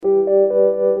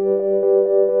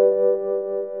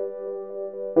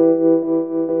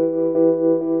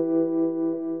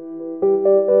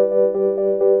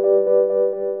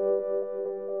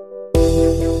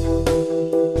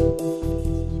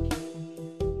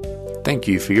Thank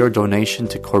you for your donation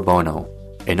to Corbono,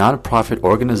 a non-profit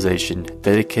organization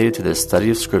dedicated to the study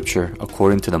of Scripture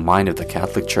according to the mind of the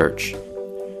Catholic Church.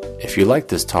 If you like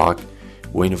this talk,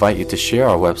 we invite you to share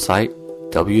our website,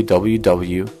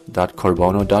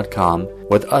 www.corbono.com,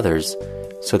 with others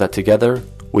so that together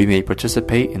we may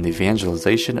participate in the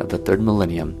evangelization of the third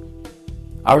millennium.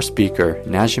 Our speaker,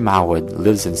 Najim Awad,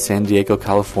 lives in San Diego,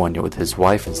 California with his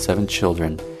wife and 7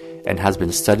 children and has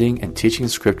been studying and teaching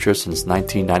Scripture since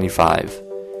 1995.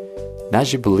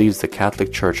 Najim believes the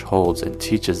Catholic Church holds and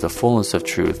teaches the fullness of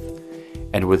truth,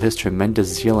 and with his tremendous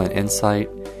zeal and insight,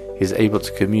 he is able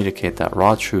to communicate that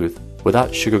raw truth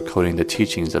without sugarcoating the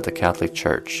teachings of the Catholic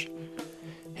Church.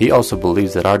 He also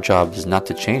believes that our job is not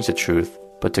to change the truth,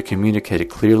 but to communicate it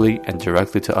clearly and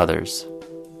directly to others.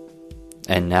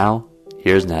 And now,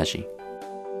 here's Najim.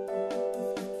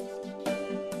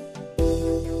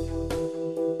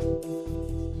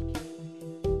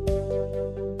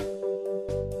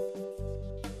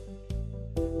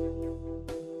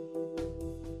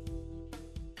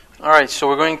 All right, so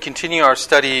we're going to continue our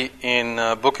study in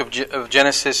book of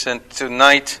Genesis, and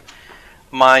tonight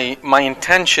my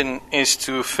intention is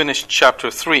to finish chapter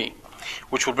 3,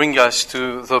 which will bring us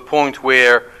to the point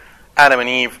where Adam and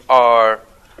Eve are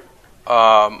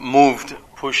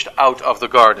pushed out of the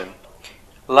garden.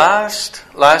 Last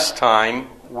time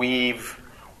we've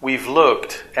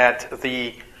looked at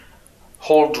the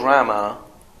whole drama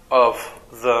of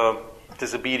the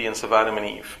disobedience of Adam and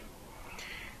Eve.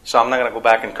 So I'm not going to go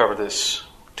back and cover this.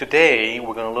 Today,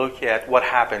 we're going to look at what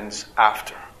happens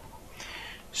after.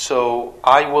 So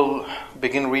I will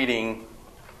begin reading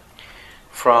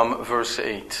from verse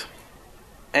 8.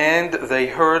 And they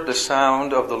heard the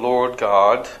sound of the Lord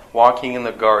God walking in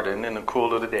the garden in the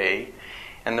cool of the day,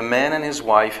 and the man and his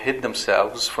wife hid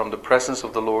themselves from the presence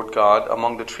of the Lord God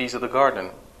among the trees of the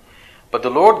garden. But the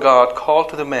Lord God called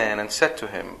to the man and said to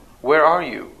him, "Where are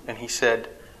you?" And he said,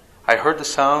 "I heard the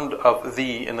sound of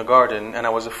thee in the garden, and I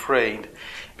was afraid,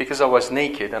 because I was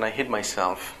naked, and I hid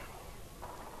myself."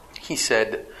 He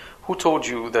said, "Who told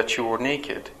you that you were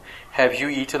naked? Have you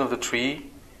eaten of the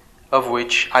tree of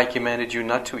which I commanded you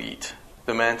not to eat?"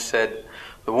 The man said,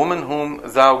 "The woman whom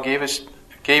thou gavest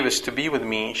to be with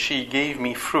me, she gave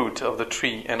me fruit of the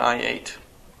tree, and I ate."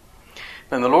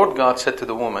 Then the Lord God said to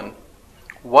the woman,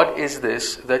 "What is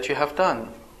this that you have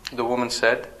done?" The woman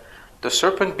said, "The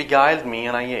serpent beguiled me,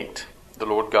 and I ate." The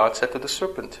Lord God said to the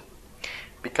serpent,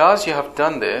 "Because you have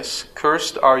done this,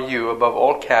 cursed are you above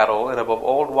all cattle and above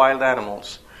all wild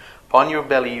animals. Upon your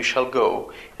belly you shall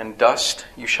go, and dust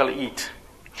you shall eat,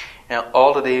 and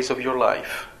all the days of your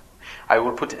life. I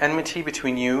will put enmity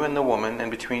between you and the woman,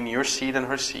 and between your seed and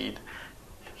her seed.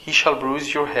 He shall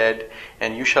bruise your head,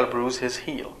 and you shall bruise his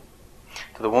heel."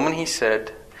 To the woman he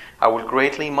said, "I will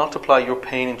greatly multiply your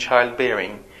pain in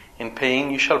childbearing. In pain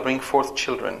you shall bring forth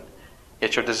children.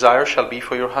 Yet your desire shall be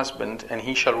for your husband, and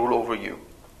he shall rule over you."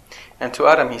 And to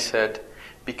Adam he said,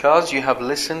 "Because you have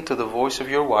listened to the voice of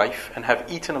your wife, and have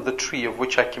eaten of the tree of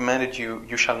which I commanded you,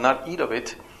 you shall not eat of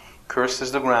it. Cursed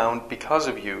is the ground because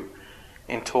of you.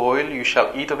 In toil you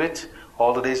shall eat of it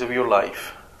all the days of your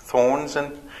life. Thorns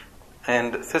and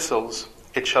thistles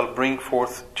it shall bring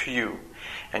forth to you,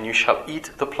 and you shall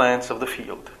eat the plants of the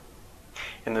field.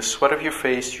 In the sweat of your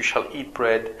face you shall eat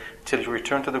bread till you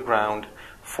return to the ground,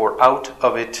 for out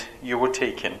of it you were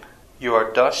taken. You are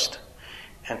dust,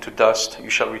 and to dust you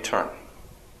shall return."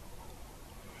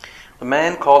 The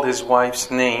man called his wife's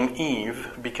name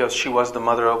Eve, because she was the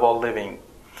mother of all living.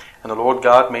 And the Lord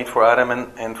God made for Adam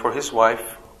and for his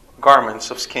wife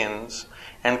garments of skins,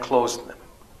 and clothed them.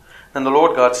 Then the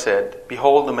Lord God said,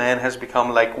 "Behold, the man has become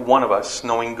like one of us,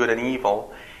 knowing good and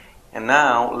evil. And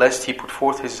now, lest he put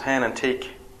forth his hand and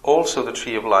take also the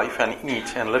tree of life, and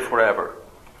eat, and live forever."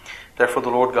 Therefore the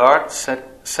Lord God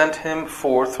sent him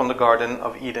forth from the Garden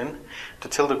of Eden to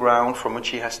till the ground from which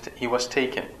he was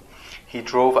taken. He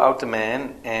drove out the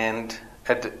man, and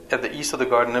at the east of the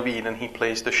Garden of Eden he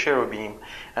placed the cherubim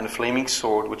and a flaming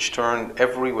sword which turned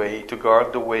every way to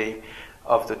guard the way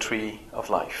of the tree of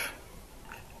life.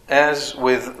 As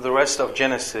with the rest of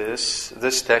Genesis,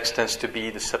 this text tends to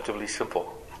be deceptively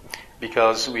simple,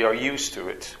 because we are used to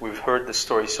it. We've heard the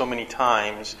story so many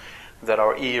times that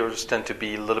our ears tend to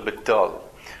be a little bit dull.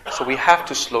 So we have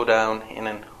to slow down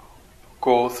and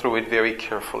go through it very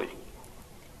carefully.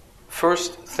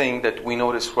 First thing that we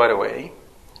notice right away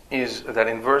is that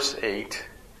in verse 8,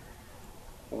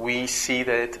 we see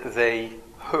that they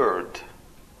heard.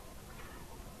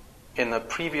 In the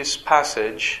previous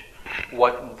passage,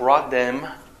 what brought them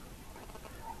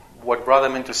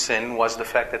into sin was the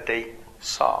fact that they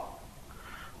saw.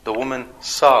 The woman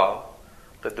saw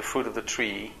that the fruit of the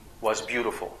tree was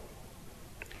beautiful.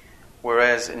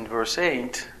 Whereas in verse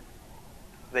 8,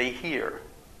 they hear,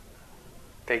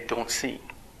 they don't see.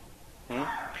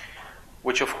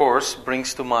 Which, of course,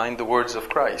 brings to mind the words of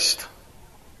Christ.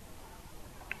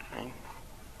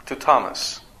 To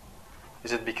Thomas,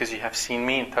 is it because you have seen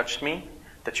me and touched me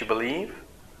that you believe?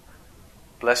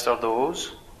 Blessed are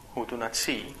those who do not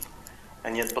see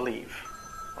and yet believe.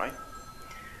 Right?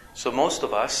 So most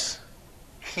of us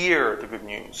hear the good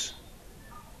news.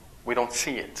 We don't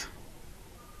see it.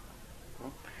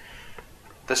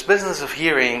 This business of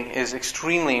hearing is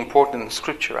extremely important in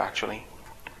Scripture, actually.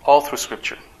 All through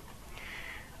Scripture.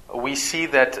 We see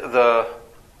that the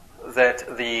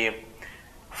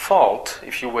fault,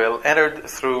 if you will, entered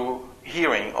through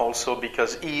hearing also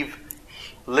because Eve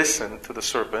listened to the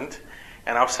serpent,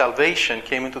 and our salvation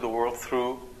came into the world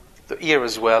through the ear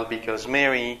as well because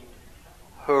Mary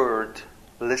heard,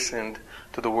 listened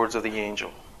to the words of the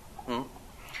angel.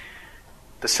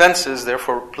 The senses,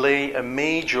 therefore, play a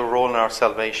major role in our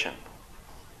salvation.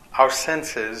 Our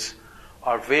senses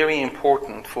are very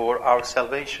important for our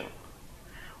salvation.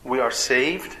 We are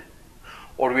saved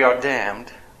or we are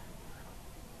damned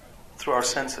through our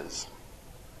senses.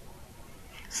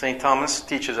 St. Thomas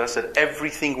teaches us that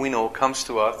everything we know comes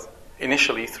to us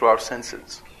initially through our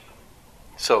senses.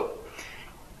 So,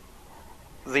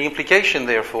 the implication,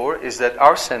 therefore, is that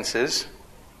our senses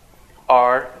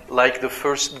are like the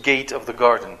first gate of the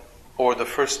garden or the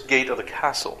first gate of the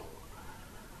castle.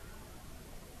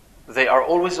 They are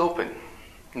always open.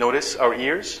 Notice our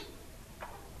ears.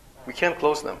 We can't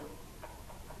close them.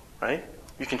 Right?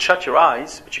 You can shut your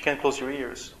eyes, but you can't close your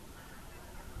ears.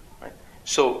 Right?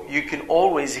 So you can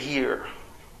always hear.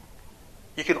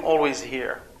 You can always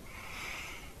hear.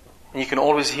 And you can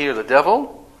always hear the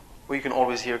devil, or you can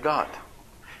always hear God.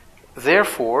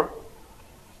 Therefore,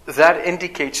 that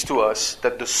indicates to us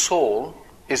that the soul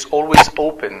is always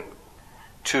open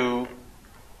to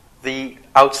the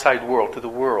outside world, to the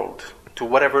world, to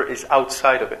whatever is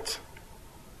outside of it.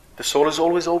 The soul is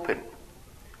always open.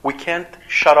 We can't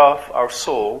shut off our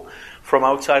soul from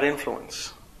outside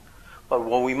influence. But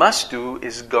what we must do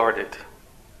is guard it.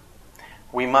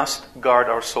 We must guard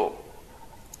our soul.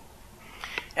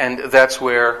 And that's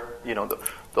where,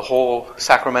 the whole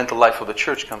sacramental life of the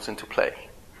church comes into play,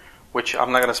 which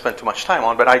I'm not going to spend too much time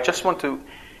on, but I just want to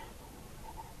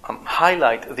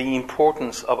highlight the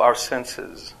importance of our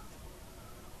senses.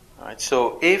 All right,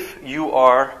 so if you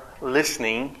are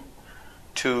listening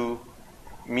to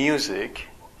music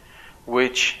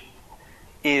which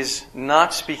is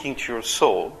not speaking to your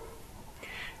soul,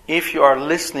 if you are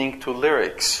listening to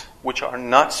lyrics which are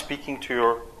not speaking to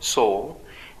your soul,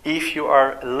 if you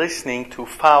are listening to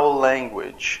foul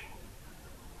language,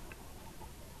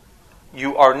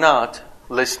 you are not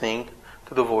listening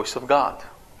to the voice of God.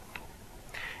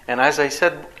 And as I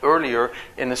said earlier,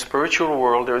 in the spiritual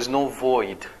world there is no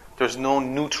void. There's no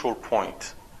neutral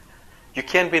point. You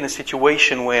can't be in a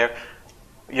situation where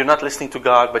you're not listening to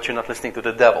God, but you're not listening to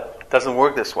the devil. It doesn't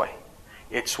work this way.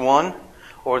 It's one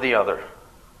or the other.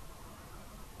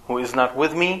 Who is not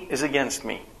with me is against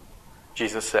me,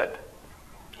 Jesus said.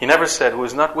 He never said, who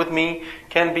is not with me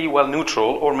can be,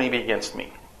 neutral or maybe against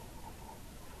me.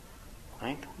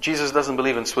 Right? Jesus doesn't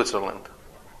believe in Switzerland.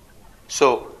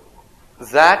 So,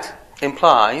 that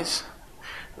implies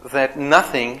that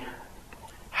nothing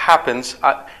happens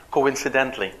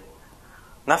coincidentally.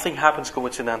 Nothing happens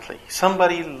coincidentally.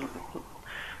 Somebody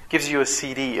gives you a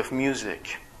CD of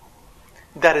music.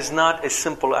 That is not a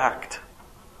simple act.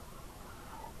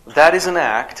 That is an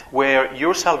act where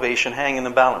your salvation hangs in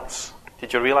the balance.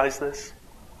 Did you realize this?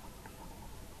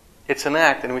 It's an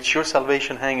act in which your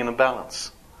salvation hangs in a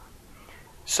balance.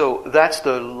 So that's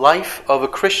the life of a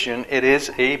Christian. It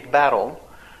is a battle.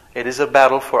 It is a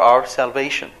battle for our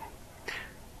salvation.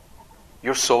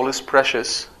 Your soul is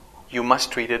precious. You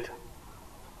must treat it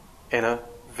in a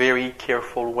very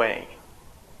careful way.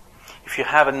 If you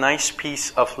have a nice piece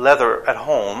of leather at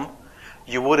home,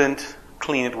 you wouldn't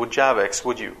clean it with Javex,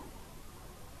 would you?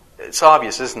 It's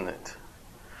obvious, isn't it?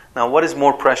 Now, what is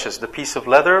more precious, the piece of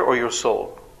leather or your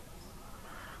soul?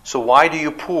 So why do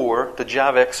you pour the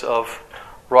Javex of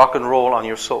rock and roll on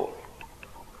your soul?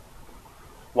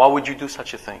 Why would you do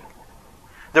such a thing?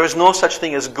 There is no such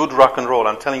thing as good rock and roll,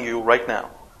 I'm telling you right now.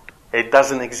 It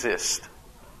doesn't exist.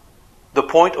 The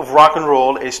point of rock and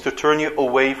roll is to turn you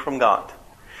away from God.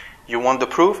 You want the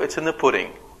proof? It's in the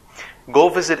pudding. Go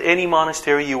visit any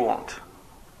monastery you want.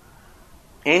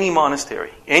 Any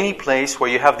monastery. Any place where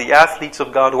you have the athletes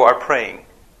of God who are praying.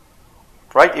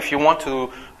 Right? If you want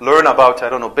to learn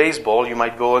about, baseball, you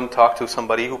might go and talk to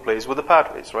somebody who plays with the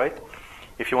Padres, right?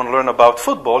 If you want to learn about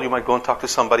football, you might go and talk to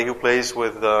somebody who plays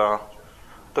with the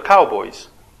Cowboys.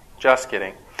 Just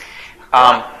kidding.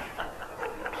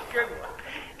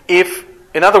 If,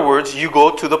 in other words, you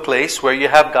go to the place where you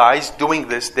have guys doing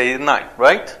this day and night,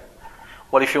 right?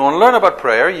 Well, if you want to learn about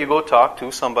prayer, you go talk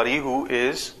to somebody who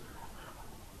is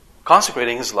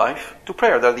consecrating his life to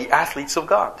prayer. They're the athletes of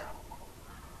God.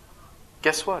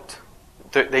 Guess what?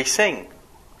 They sing.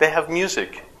 They have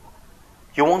music.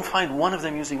 You won't find one of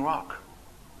them using rock.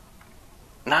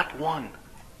 Not one.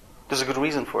 There's a good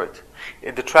reason for it.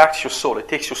 It detracts your soul. It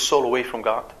takes your soul away from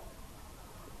God.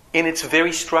 In its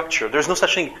very structure. There's no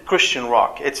such thing as Christian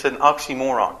rock. It's an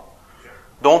oxymoron.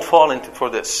 Don't fall for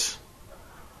this.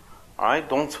 Alright?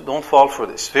 Don't fall for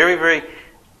this. Very, very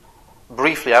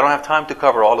briefly, I don't have time to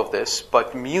cover all of this,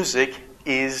 but music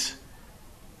is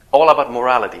all about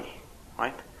morality.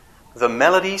 Right? The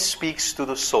melody speaks to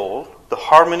the soul, the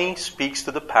harmony speaks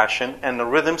to the passion, and the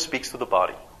rhythm speaks to the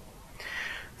body.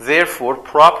 Therefore,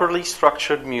 properly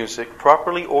structured music,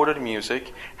 properly ordered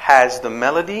music, has the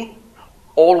melody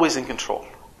always in control.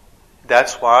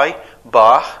 That's why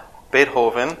Bach,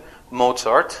 Beethoven,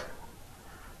 Mozart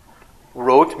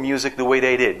wrote music the way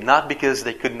they did. Not because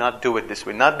they could not do it this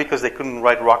way. Not because they couldn't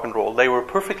write rock and roll. They were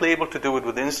perfectly able to do it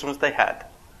with the instruments they had.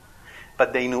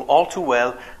 But they knew all too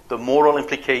well the moral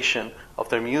implication of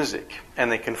their music.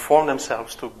 And they conformed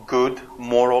themselves to good,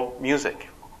 moral music.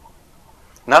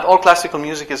 Not all classical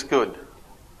music is good.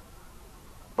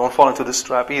 Don't fall into this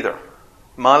trap either.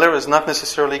 Mahler is not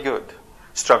necessarily good.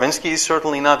 Stravinsky is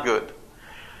certainly not good.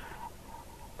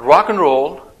 Rock and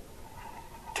roll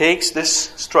takes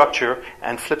this structure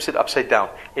and flips it upside down.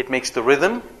 It makes the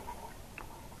rhythm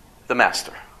the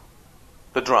master,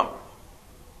 the drum.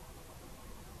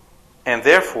 And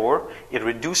therefore, it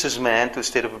reduces man to a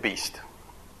state of a beast.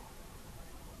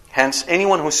 Hence,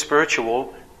 anyone who's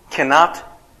spiritual cannot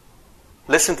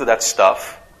listen to that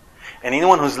stuff, and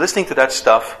anyone who's listening to that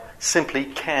stuff simply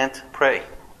can't pray.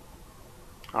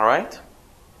 Alright?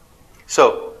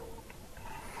 So,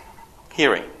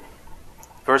 hearing.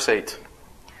 Verse 8.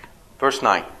 Verse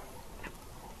 9.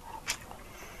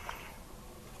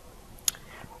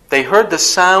 They heard the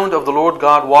sound of the Lord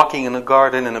God walking in the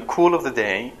garden in the cool of the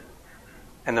day,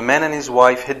 and the man and his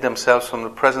wife hid themselves from the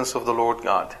presence of the Lord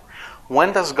God.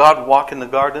 When does God walk in the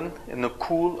garden? In the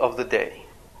cool of the day.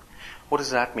 What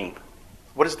does that mean?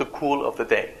 What is the cool of the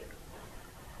day?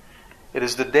 It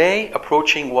is the day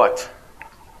approaching what?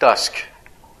 Dusk.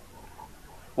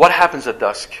 What happens at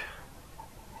dusk?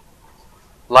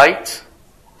 Light,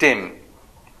 dim.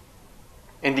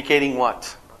 Indicating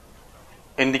what?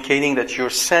 Indicating that your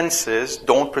senses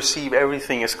don't perceive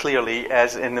everything as clearly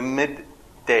as in the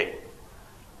midday.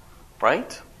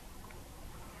 Right?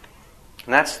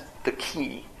 And that's the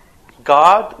key.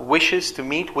 God wishes to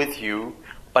meet with you,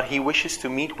 but He wishes to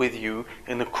meet with you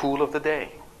in the cool of the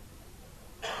day.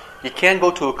 You can't go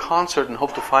to a concert and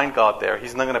hope to find God there.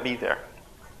 He's not going to be there.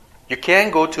 You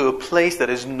can't go to a place that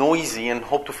is noisy and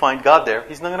hope to find God there.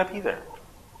 He's not going to be there.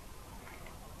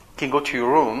 You can go to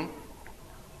your room,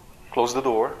 close the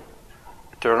door,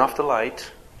 turn off the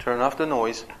light, turn off the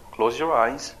noise, close your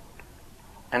eyes,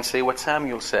 and say what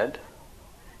Samuel said.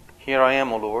 Here I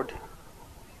am, O Lord.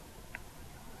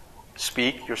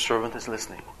 Speak, your servant is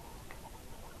listening.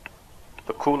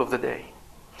 The cool of the day.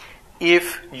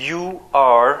 If you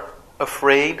are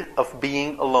afraid of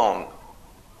being alone,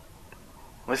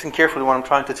 listen carefully to what I'm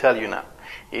trying to tell you now.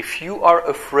 If you are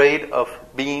afraid of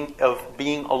being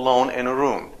alone in a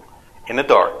room, in the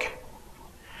dark,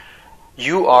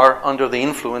 you are under the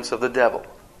influence of the devil.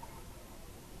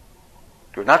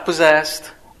 You're not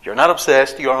possessed, you're not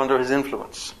obsessed, you are under his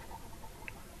influence.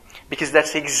 Because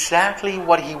that's exactly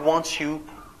what he wants to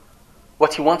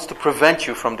prevent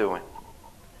you from doing.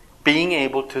 Being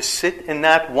able to sit in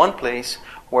that one place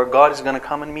where God is going to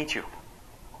come and meet you.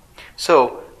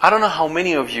 So, I don't know how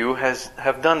many of you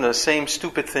have done the same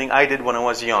stupid thing I did when I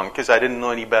was young, because I didn't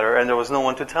know any better and there was no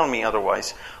one to tell me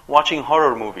otherwise. Watching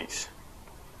horror movies.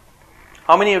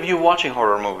 How many of you are watching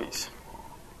horror movies?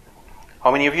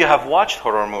 How many of you have watched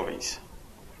horror movies?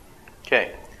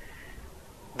 Okay.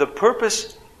 The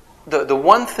purpose, the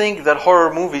one thing that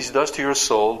horror movies does to your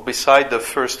soul, beside the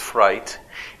first fright,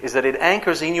 is that it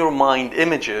anchors in your mind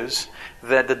images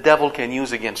that the devil can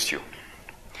use against you.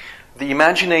 The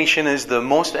imagination is the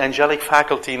most angelic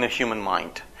faculty in the human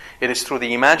mind. It is through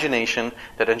the imagination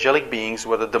that angelic beings,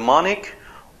 whether demonic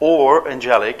or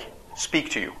angelic,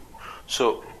 speak to you.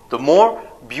 So, the more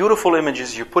beautiful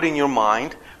images you put in your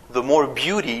mind, the more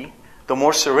beauty, the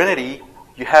more serenity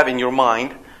you have in your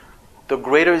mind, the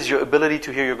greater is your ability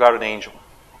to hear your guardian angel.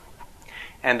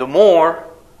 And the more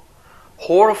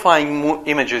horrifying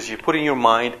images you put in your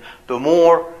mind, the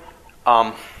more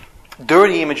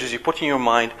dirty images you put in your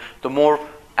mind, the more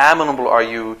amenable are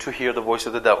you to hear the voice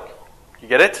of the devil? You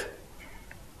get it?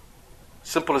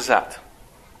 Simple as that.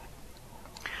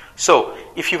 So,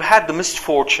 if you've had the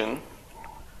misfortune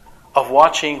of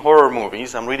watching horror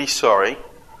movies, I'm really sorry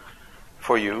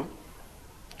for you.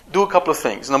 Do a couple of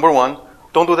things. Number one,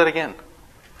 don't do that again.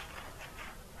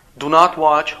 Do not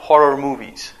watch horror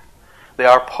movies. They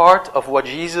are part of what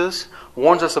Jesus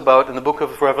warns us about in the book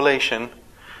of Revelation.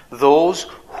 Those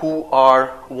who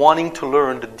are wanting to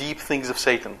learn the deep things of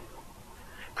Satan.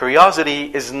 Curiosity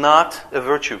is not a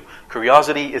virtue.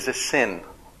 Curiosity is a sin.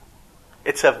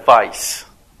 It's a vice.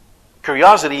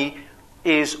 Curiosity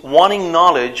is wanting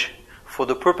knowledge for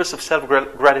the purpose of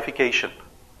self-gratification,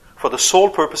 for the sole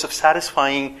purpose of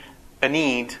satisfying a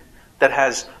need that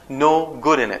has no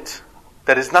good in it.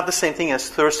 That is not the same thing as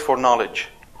thirst for knowledge.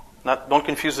 Don't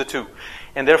confuse the two.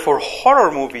 And therefore,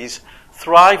 horror movies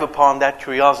thrive upon that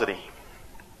curiosity.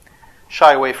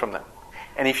 Shy away from them.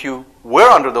 And if you were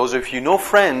under those, or if you know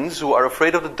friends who are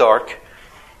afraid of the dark,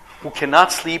 who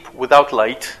cannot sleep without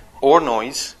light or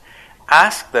noise,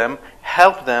 ask them,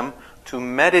 help them to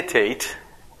meditate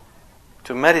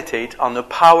on the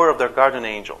power of their guardian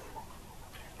angel.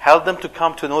 Help them to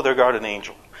come to know their guardian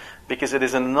angel. Because it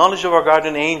is in the knowledge of our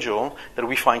guardian angel that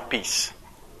we find peace.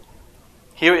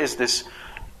 Here is this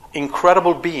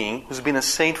incredible being who's been a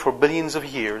saint for billions of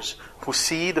years, who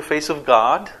see the face of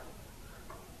God,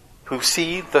 who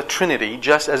see the Trinity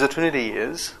just as the Trinity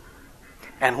is,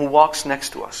 and who walks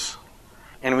next to us.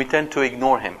 And we tend to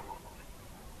ignore him.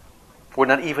 We're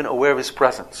not even aware of his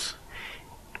presence.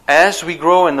 As we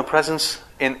grow in the presence,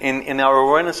 in our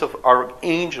awareness of our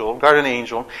angel, guardian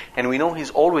angel, and we know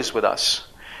he's always with us,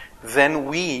 then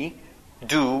we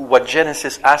do what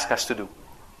Genesis asks us to do.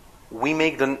 We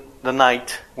make the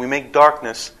night, we make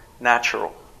darkness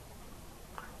natural.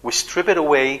 We strip it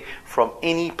away from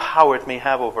any power it may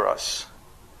have over us.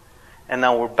 And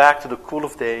now we're back to the cool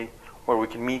of day where we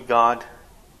can meet God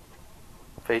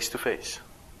face to face.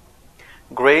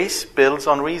 Grace builds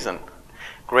on reason.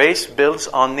 Grace builds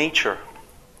on nature.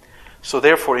 So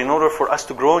therefore, in order for us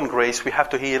to grow in grace, we have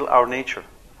to heal our nature.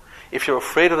 If you're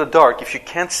afraid of the dark, if you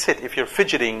can't sit, if you're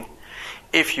fidgeting,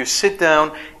 if you sit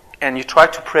down and you try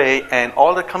to pray and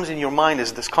all that comes in your mind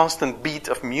is this constant beat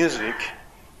of music,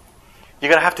 you're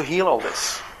going to have to heal all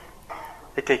this.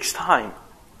 It takes time.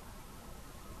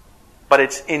 But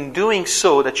it's in doing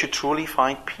so that you truly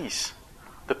find peace.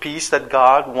 The peace that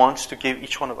God wants to give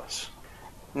each one of us.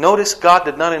 Notice God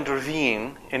did not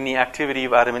intervene in the activity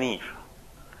of Adam and Eve.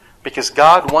 Because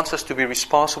God wants us to be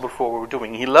responsible for what we're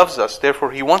doing. He loves us,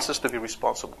 therefore He wants us to be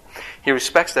responsible. He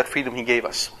respects that freedom He gave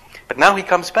us. But now He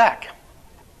comes back.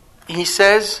 He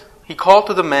says, He called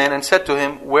to the man and said to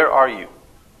him, "Where are you?"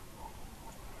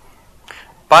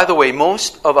 By the way,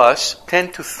 most of us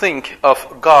tend to think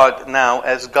of God now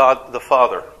as God the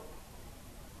Father.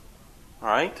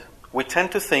 Alright? We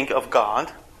tend to think of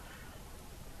God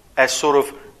as sort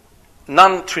of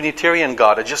non-Trinitarian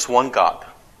God, as just one God.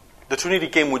 The Trinity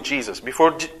came with Jesus.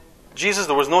 Before Jesus,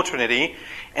 there was no Trinity.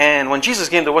 And when Jesus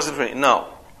came, there wasn't Trinity. No.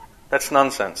 That's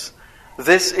nonsense.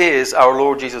 This is our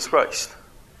Lord Jesus Christ.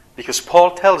 Because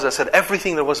Paul tells us that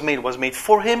everything that was made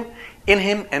for Him, in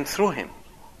Him, and through Him.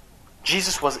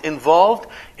 Jesus was involved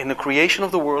in the creation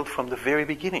of the world from the very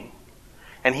beginning.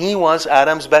 And He was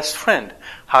Adam's best friend.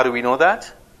 How do we know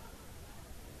that?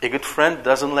 A good friend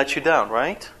doesn't let you down,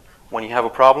 right? When you have a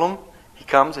problem, he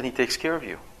comes and he takes care of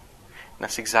you. And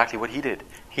that's exactly what He did.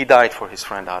 He died for his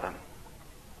friend Adam.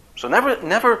 So never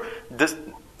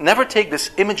take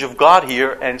this image of God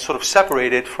here and sort of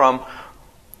separate it from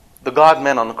the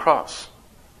God-man on the cross.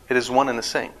 It is one and the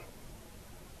same.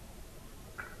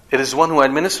 It is the one who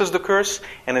administers the curse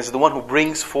and is the one who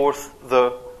brings forth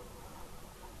the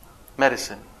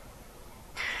medicine.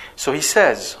 So He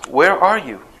says, "Where are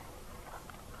you?"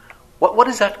 What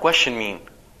does that question mean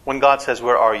when God says,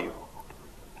 "Where are you?"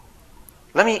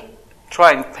 Let me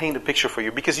try and paint a picture for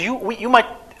you, because you might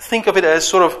think of it as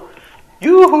sort of,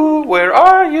 "Yoo-hoo, where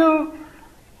are you?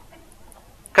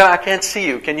 I can't see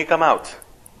you. Can you come out?"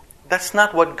 That's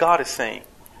not what God is saying.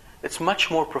 It's much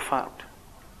more profound.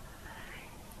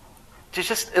 To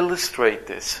just illustrate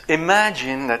this,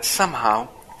 imagine that somehow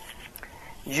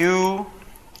you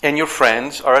and your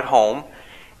friends are at home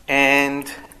and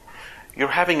you're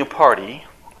having a party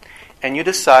and you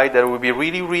decide that it would be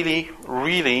really, really,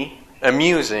 really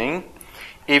amusing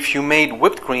if you made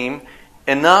whipped cream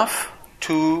enough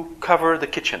to cover the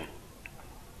kitchen.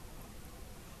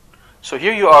 So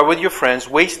here you are with your friends,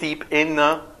 waist deep in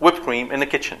the whipped cream in the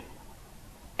kitchen.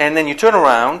 And then you turn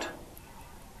around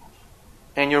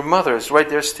and your mother is right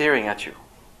there staring at you.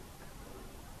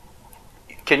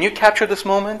 Can you capture this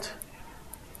moment?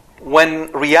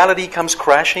 when reality comes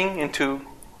crashing into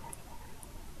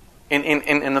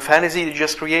in the fantasy you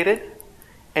just created,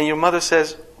 and your mother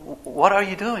says, "What are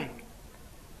you doing?"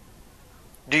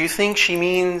 Do you think she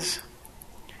means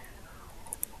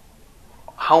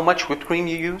how much whipped cream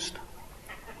you used?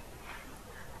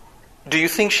 Do you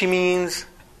think she means,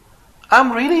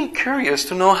 "I'm really curious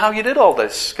to know how you did all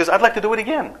this, because I'd like to do it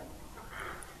again"?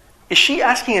 Is she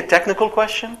asking a technical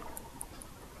question?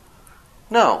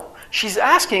 No. She's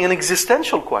asking an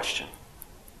existential question.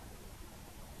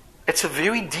 It's a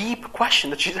very deep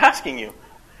question that she's asking you.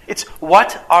 It's,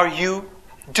 what are you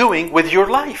doing with your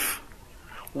life?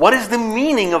 What is the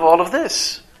meaning of all of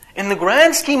this? In the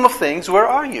grand scheme of things, where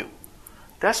are you?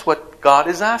 That's what God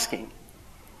is asking.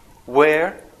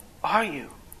 Where are you?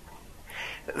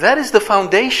 That is the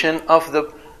foundation of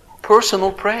the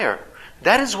personal prayer.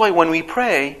 That is why when we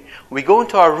pray, we go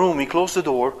into our room, we close the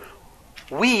door,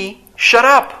 we shut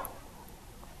up.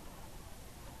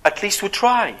 At least we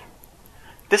try.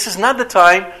 This is not the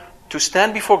time to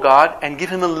stand before God and give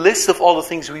Him a list of all the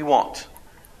things we want.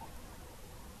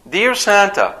 Dear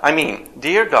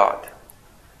dear God,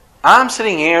 I'm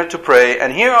sitting here to pray,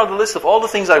 and here are the list of all the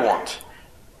things I want.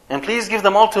 And please give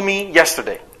them all to me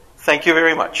yesterday. Thank you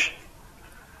very much.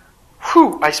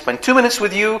 Whew, I spent 2 minutes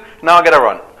with you, now I gotta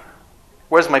run.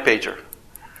 Where's my pager?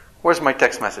 Where's my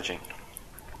text messaging?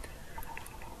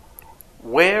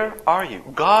 Where are you?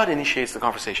 God initiates the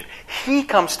conversation. He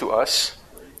comes to us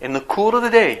in the cool of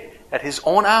the day, at His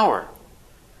own hour.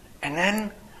 And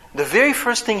then the very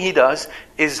first thing He does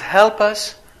is help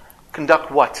us conduct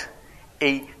what?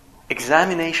 A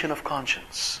examination of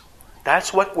conscience.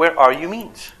 That's what "where are you"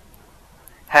 means.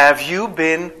 Have you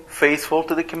been faithful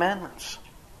to the commandments?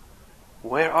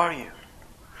 Where are you?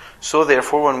 So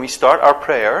therefore, when we start our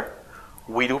prayer,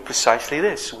 we do precisely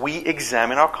this. We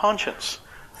examine our conscience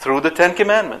through the 10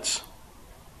 Commandments.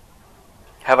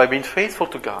 Have I been faithful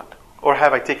to God? Or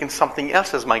have I taken something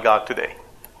else as my God today?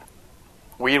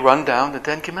 We run down the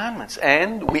 10 Commandments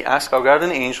and we ask our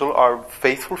guardian angel, our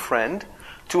faithful friend,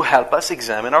 to help us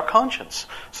examine our conscience,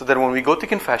 so that when we go to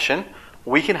confession,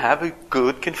 we can have a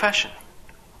good confession.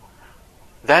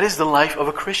 That is the life of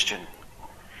a Christian.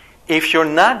 If you're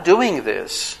not doing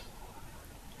this,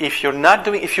 if you're not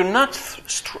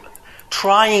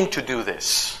trying to do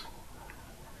this,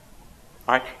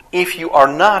 right? If you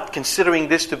are not considering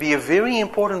this to be a very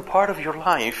important part of your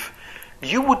life,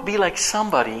 you would be like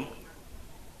somebody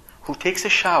who takes a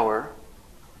shower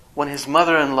when his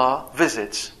mother-in-law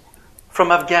visits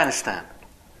from Afghanistan,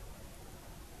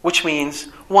 which means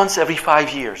once every 5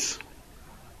 years.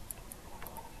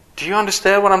 Do you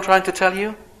understand what I'm trying to tell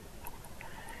you?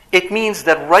 It means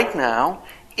that right now,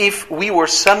 if we were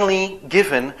suddenly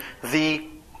given the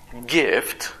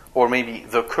gift, or maybe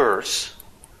the curse,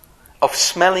 of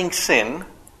smelling sin,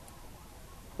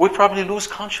 we'd probably lose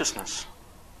consciousness.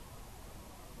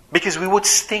 Because we would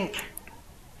stink.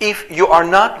 If you are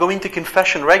not going to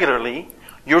confession regularly,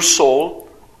 your soul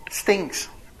stinks.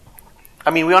 I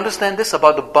mean, we understand this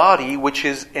about the body, which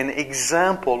is an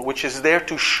example, which is there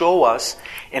to show us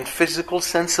in physical,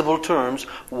 sensible terms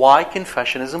why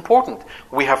confession is important.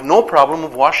 We have no problem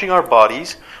with washing our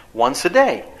bodies once a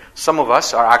day. Some of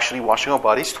us are actually washing our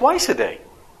bodies twice a day.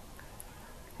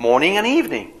 Morning and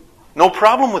evening. No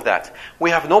problem with that.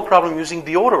 We have no problem using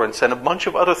deodorants and a bunch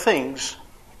of other things,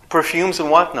 perfumes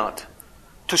and whatnot,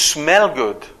 to smell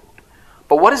good.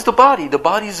 But what is the body? The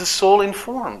body is the soul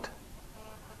informed.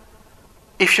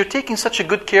 If you're taking such a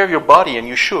good care of your body, and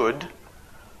you should,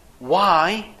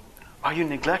 why are you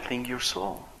neglecting your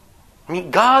soul? I mean,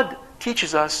 God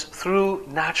teaches us through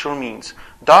natural means.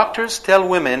 Doctors tell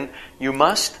women, you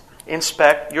must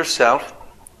inspect yourself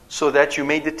so that you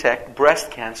may detect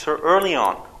breast cancer early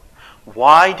on.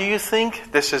 Why do you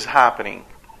think this is happening?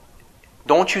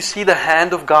 Don't you see the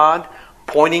hand of God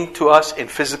pointing to us in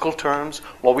physical terms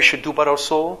what we should do about our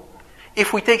soul?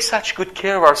 If we take such good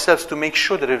care of ourselves to make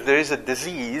sure that if there is a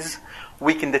disease,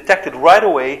 we can detect it right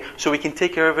away, so we can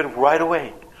take care of it right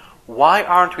away. Why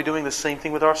aren't we doing the same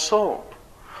thing with our soul?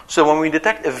 So when we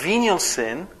detect a venial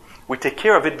sin, we take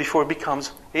care of it before it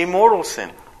becomes a mortal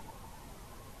sin.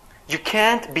 You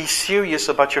can't be serious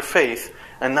about your faith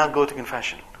and not go to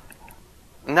confession.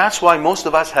 And that's why most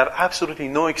of us have absolutely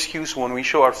no excuse when we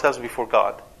show ourselves before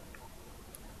God.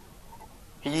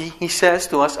 He says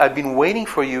to us, I've been waiting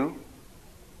for you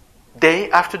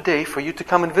day after day for you to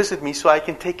come and visit me so I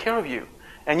can take care of you.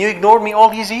 And you ignored me all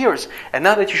these years. And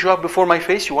now that you show up before my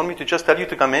face, you want me to just tell you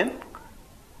to come in?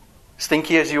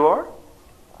 Stinky as you are?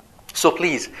 So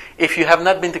please, if you have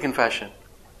not been to confession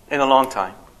in a long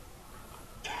time,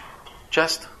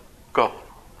 just go.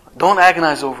 Don't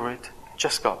agonize over it.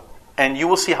 Just go. And you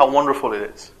will see how wonderful it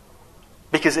is.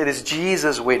 Because it is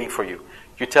Jesus waiting for you.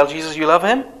 You tell Jesus you love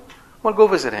Him? Well, go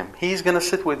visit Him. He's going to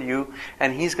sit with you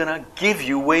and He's going to give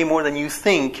you way more than you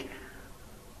think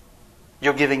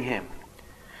you're giving Him.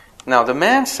 Now the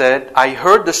man said, I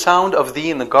heard the sound of thee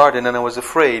in the garden and I was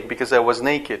afraid because I was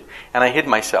naked and I hid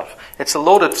myself. It's a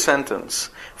loaded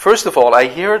sentence. First of all, I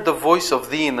heard the voice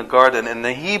of thee in the garden. In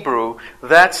the Hebrew,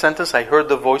 that sentence, I heard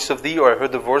the voice of thee or I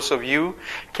heard the voice of you,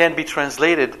 can be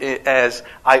translated as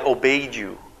I obeyed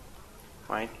you.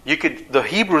 Right? The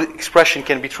Hebrew expression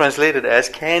can be translated as,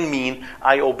 can mean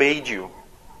I obeyed you,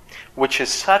 which is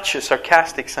such a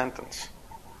sarcastic sentence.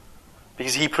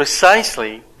 Because he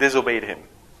precisely disobeyed him.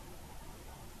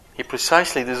 He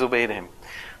precisely disobeyed him.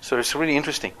 So it's really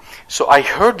interesting. So I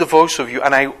heard the voice of you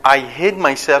and I hid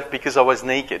myself because I was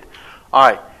naked.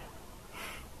 Alright.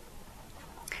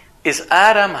 Is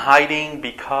Adam hiding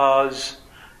because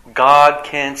God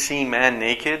can't see man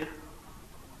naked?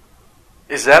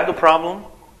 Is that the problem?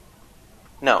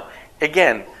 No.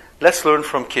 Again, let's learn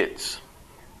from kids.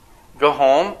 Go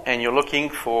home and you're looking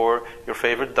for your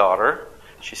favorite daughter.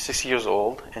 She's 6 years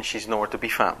old and she's nowhere to be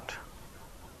found.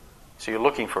 So you're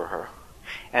looking for her.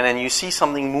 And then you see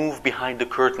something move behind the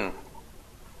curtain.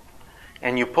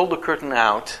 And you pull the curtain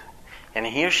out and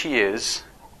here she is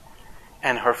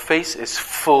and her face is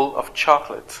full of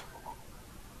chocolate.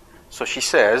 So she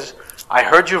says, I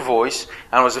heard your voice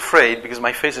and I was afraid because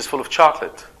my face is full of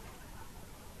chocolate.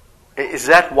 Is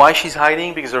that why she's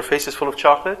hiding? Because her face is full of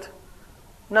chocolate?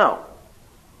 No.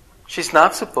 She's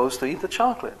not supposed to eat the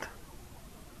chocolate.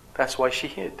 That's why she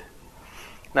hid.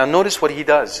 Now notice what he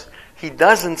does. He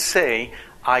doesn't say,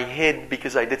 I hid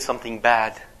because I did something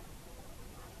bad.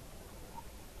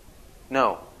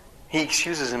 No. He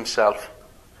excuses himself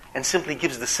and simply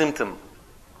gives the symptom.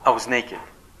 I was naked.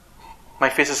 My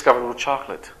face is covered with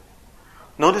chocolate.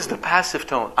 Notice the passive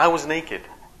tone. I was naked.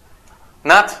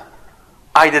 Not,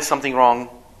 I did something wrong.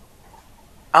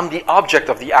 I'm the object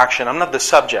of the action. I'm not the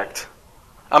subject.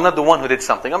 I'm not the one who did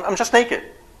something. I'm just naked.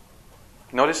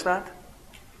 Notice that?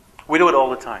 We do it all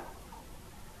the time.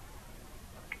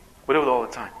 We do it all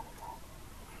the time.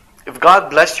 If God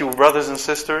blessed you, brothers and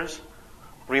sisters,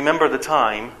 remember the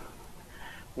time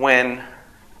when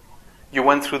you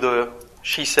went through the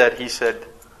she said, he said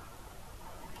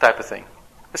type of thing.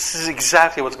 This is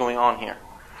exactly what's going on here.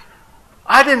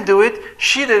 I didn't do it.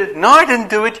 She did it. No, I didn't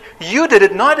do it. You did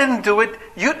it. No, I didn't do it.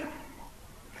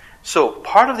 So,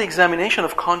 part of the examination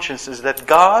of conscience is that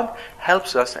God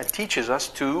helps us and teaches us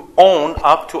to own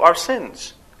up to our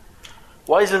sins.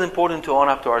 Why is it important to own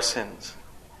up to our sins?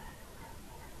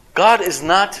 God is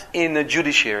not in a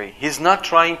judiciary. He's not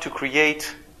trying to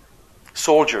create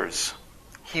soldiers.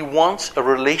 He wants a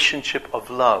relationship of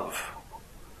love.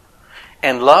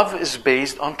 And love is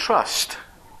based on trust.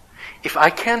 If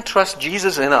I can't trust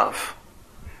Jesus enough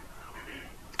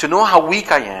to know how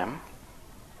weak I am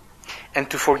and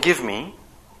to forgive me,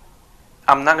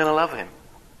 I'm not going to love Him.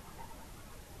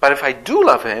 But if I do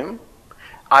love Him,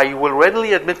 I will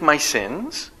readily admit my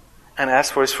sins and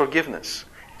ask for His forgiveness.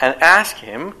 And ask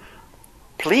Him,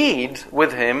 plead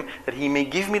with Him that He may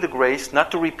give me the grace not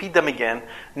to repeat them again,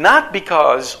 not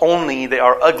because only they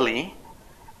are ugly,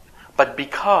 but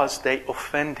because they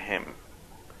offend Him.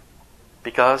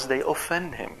 Because they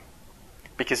offend Him.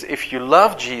 Because if you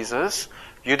love Jesus,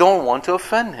 you don't want to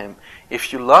offend Him.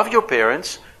 If you love your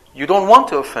parents, you don't want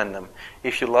to offend them.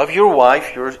 If you love your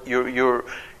wife, your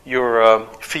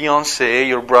fiancé,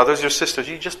 your brothers, your sisters,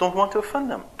 you just don't want to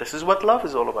offend them. This is what love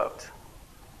is all about.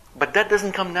 But that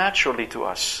doesn't come naturally to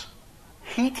us.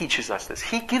 He teaches us this.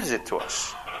 He gives it to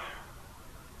us.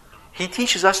 He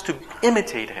teaches us to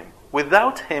imitate Him.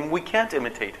 Without Him, we can't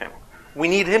imitate Him. We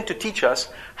need Him to teach us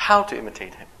how to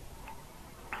imitate Him.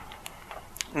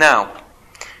 Now,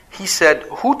 he said,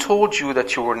 who told you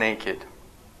that you were naked?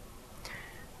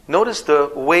 Notice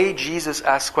the way Jesus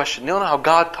asks questions. You know how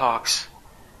God talks.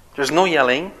 There's no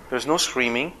yelling. There's no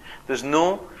screaming. There's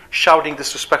no shouting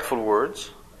disrespectful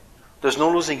words. There's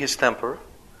no losing his temper.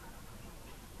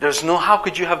 There's no, how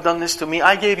could you have done this to me?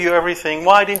 I gave you everything.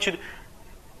 Why didn't you?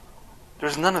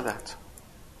 There's none of that.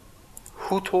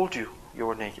 Who told you you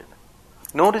were naked?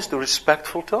 Notice the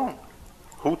respectful tone.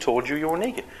 Who told you you were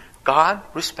naked? God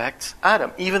respects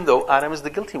Adam, even though Adam is the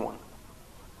guilty one.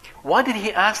 Why did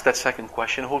he ask that second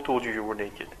question, who told you you were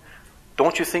naked?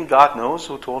 Don't you think God knows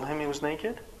who told him he was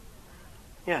naked?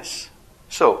 Yes.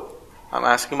 So, I'm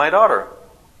asking my daughter,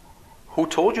 who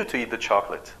told you to eat the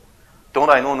chocolate? Don't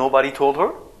I know nobody told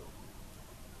her?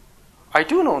 I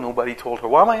do know nobody told her.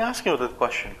 Why am I asking her that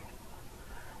question?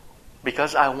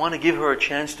 Because I want to give her a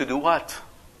chance to do what?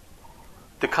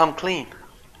 To come clean.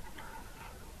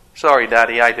 Sorry,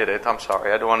 Daddy, I did it. I'm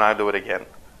sorry. I don't want to do it again.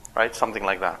 Right? Something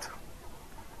like that.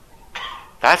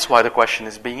 That's why the question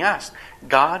is being asked.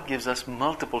 God gives us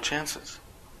multiple chances.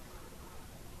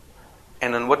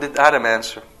 And then what did Adam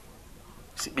answer?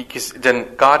 See, because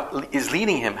then God is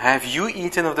leading him. Have you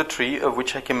eaten of the tree of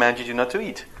which I commanded you not to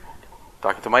eat?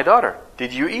 Talking to my daughter.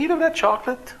 Did you eat of that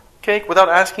chocolate cake without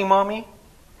asking Mommy?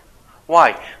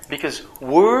 Why? Because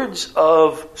words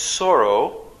of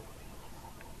sorrow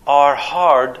are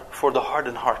hard for the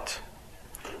hardened heart.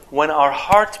 When our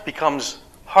heart becomes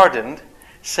hardened,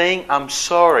 saying I'm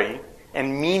sorry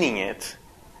and meaning it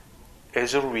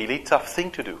is a really tough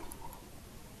thing to do.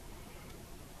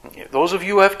 Those of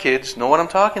you who have kids know what I'm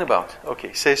talking about.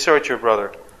 Okay, say sorry to your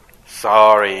brother.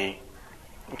 Sorry.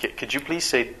 Okay, could you please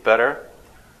say it better?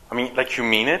 I mean, like you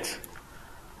mean it?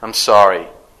 I'm sorry.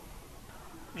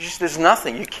 There's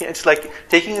nothing. You can't. It's like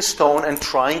taking a stone and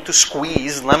trying to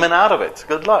squeeze lemon out of it.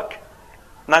 Good luck.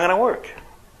 Not going to work.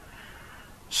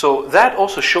 So that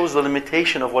also shows the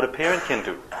limitation of what a parent can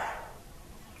do.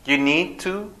 You need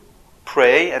to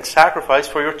pray and sacrifice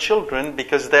for your children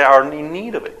because they are in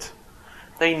need of it.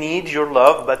 They need your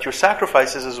love, but your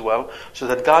sacrifices as well, so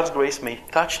that God's grace may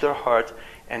touch their heart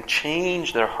and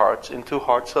change their hearts into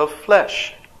hearts of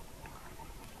flesh.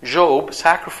 Job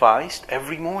sacrificed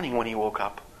every morning when he woke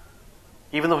up.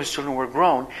 Even though his children were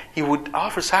grown, he would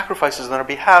offer sacrifices on their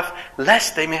behalf,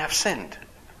 lest they may have sinned.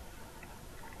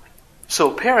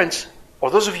 So parents, or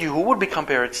those of you who would become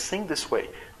parents, think this way.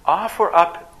 Offer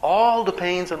up all the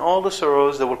pains and all the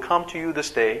sorrows that will come to you this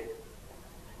day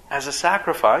as a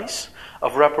sacrifice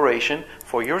of reparation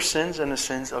for your sins and the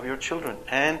sins of your children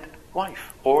and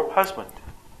wife or husband.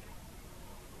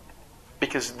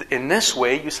 Because in this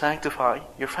way you sanctify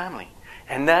your family.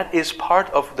 And that is part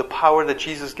of the power that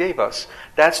Jesus gave us.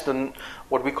 That's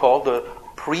what we call the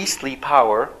priestly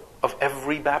power of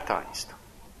every baptized.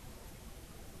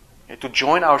 To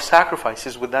join our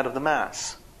sacrifices with that of the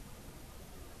Mass.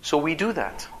 So we do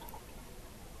that.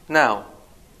 Now,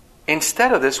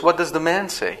 instead of this, what does the man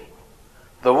say?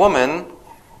 The woman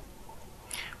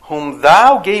whom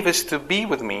thou gavest to be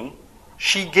with me,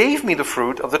 she gave me the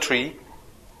fruit of the tree,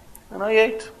 and I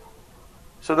ate.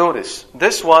 So notice,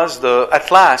 this was the,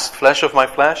 at last, flesh of my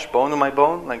flesh, bone of my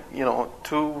bone, like,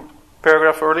 2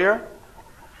 paragraphs earlier.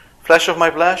 Flesh of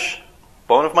my flesh,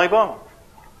 bone of my bone.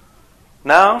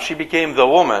 Now she became the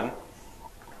woman,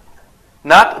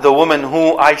 not the woman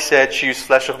who I said she is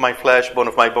flesh of my flesh, bone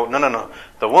of my bone. No.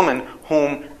 The woman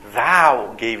whom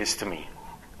thou gavest to me.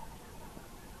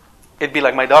 It'd be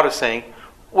like my daughter saying,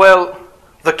 well,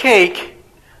 the cake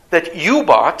that you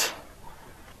bought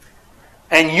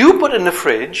and you put in the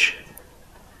fridge,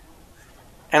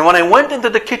 and when I went into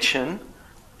the kitchen,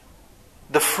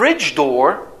 the fridge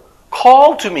door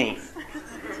called to me.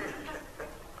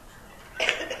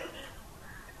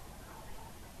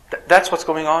 That's what's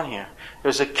going on here.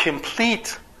 There's a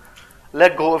complete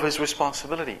let go of his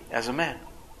responsibility as a man.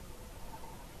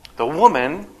 The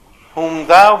woman whom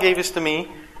thou gavest to me,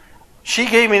 she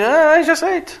gave me, I just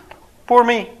ate. Poor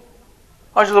me.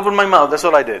 I just opened my mouth. That's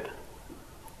all I did.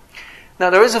 Now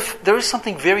there is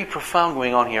something very profound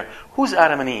going on here. Who's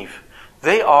Adam and Eve?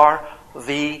 They are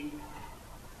the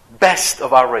best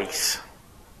of our race.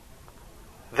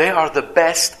 They are the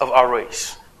best of our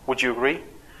race. Would you agree?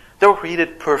 They were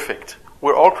created perfect.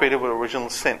 We're all created with original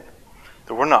sin.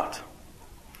 They were not.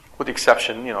 With the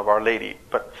exception, of Our Lady.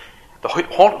 But the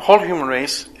whole human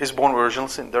race is born with original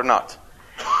sin. They're not.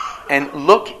 And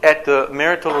look at the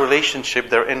marital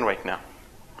relationship they're in right now.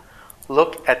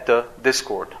 Look at the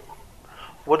discord.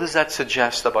 What does that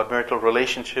suggest about marital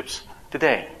relationships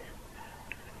today?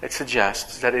 It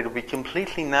suggests that it would be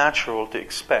completely natural to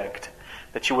expect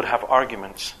that you would have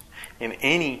arguments in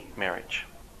any marriage.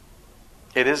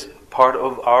 It is part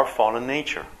of our fallen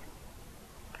nature.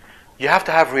 You have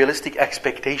to have realistic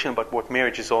expectation about what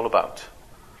marriage is all about.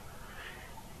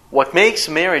 What makes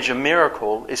marriage a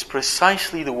miracle is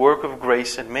precisely the work of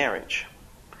grace in marriage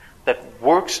that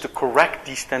works to correct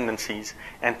these tendencies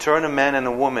and turn a man and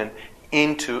a woman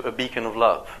into a beacon of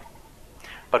love.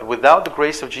 But without the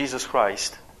grace of Jesus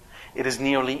Christ, it is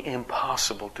nearly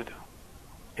impossible to do.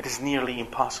 It is nearly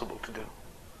impossible to do.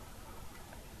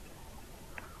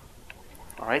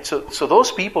 All right, so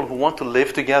those people who want to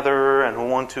live together and who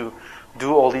want to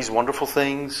do all these wonderful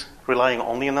things, relying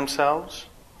only on themselves,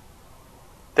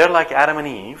 they're like Adam and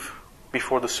Eve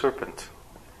before the serpent.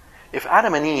 If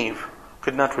Adam and Eve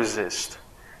could not resist,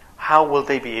 how will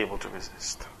they be able to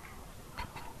resist?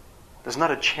 There's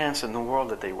not a chance in the world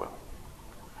that they will.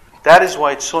 That is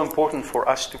why it's so important for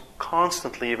us to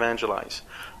constantly evangelize,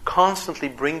 constantly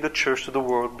bring the church to the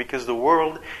world, because the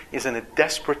world is in a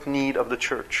desperate need of the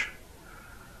church.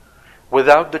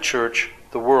 Without the church,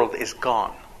 the world is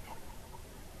gone.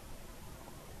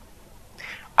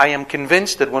 I am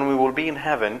convinced that when we will be in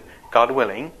heaven, God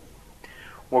willing,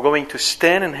 we're going to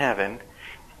stand in heaven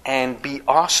and be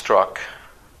awestruck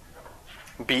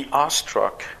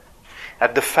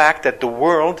at the fact that the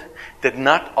world did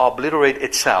not obliterate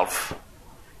itself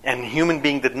and human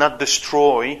beings did not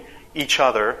destroy each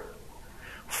other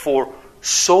for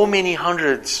so many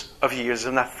hundreds of years,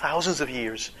 if not thousands of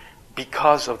years,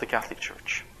 because of the Catholic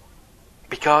Church.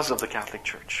 Because of the Catholic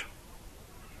Church.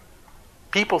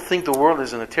 People think the world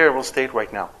is in a terrible state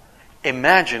right now.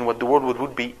 Imagine what the world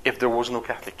would be if there was no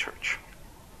Catholic Church.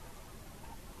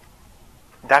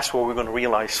 That's what we're going to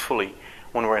realize fully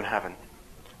when we're in heaven.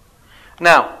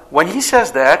 Now, when he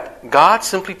says that, God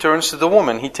simply turns to the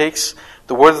woman. He takes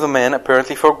the word of the man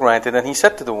apparently for granted, and he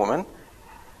said to the woman,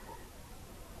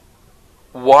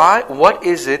 what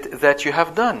is it that you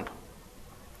have done?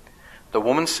 The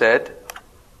woman said,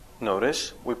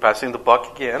 notice, we're passing the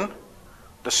buck again.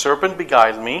 The serpent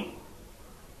beguiled me,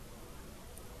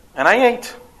 and I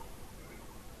ate.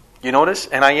 You notice?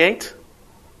 And I ate.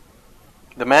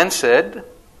 The man said,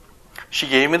 she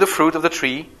gave me the fruit of the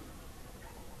tree,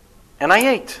 and I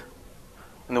ate.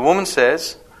 And the woman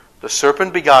says, the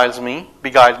serpent beguiled me,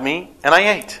 and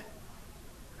I ate.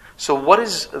 So what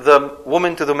is the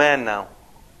woman to the man now?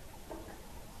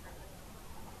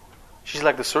 She's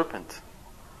like the serpent.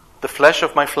 The flesh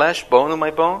of my flesh, bone of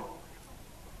my bone.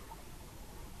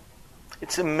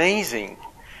 It's amazing.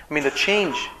 I mean, the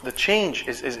change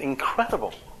is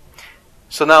incredible.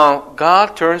 So now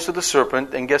God turns to the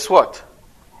serpent, and guess what?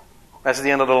 That's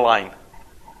the end of the line.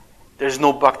 There's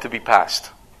no buck to be passed.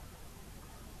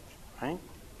 Right?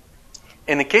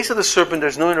 In the case of the serpent,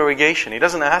 there's no interrogation. He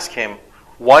doesn't ask him,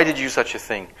 why did you do such a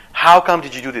thing? How come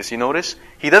did you do this? You notice?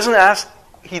 He does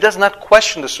not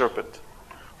question the serpent.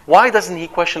 Why doesn't he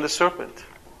question the serpent?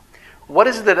 What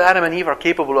is it that Adam and Eve are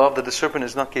capable of that the serpent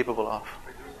is not capable of?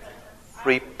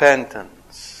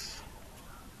 Repentance.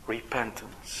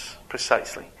 Repentance.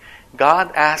 Precisely.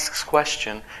 God asks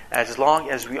question as long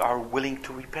as we are willing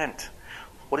to repent.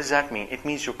 What does that mean? It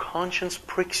means your conscience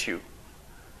pricks you.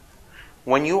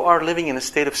 When you are living in a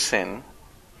state of sin,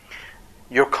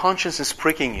 your conscience is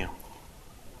pricking you.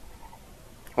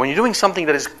 When you're doing something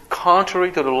that is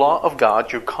contrary to the law of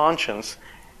God, your conscience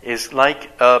is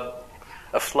like a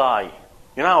fly.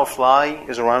 You know how a fly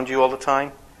is around you all the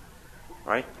time?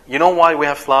 Right? You know why we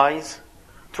have flies?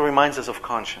 To remind us of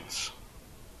conscience.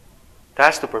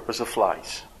 That's the purpose of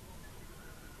flies.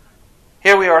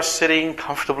 Here we are sitting,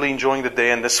 comfortably enjoying the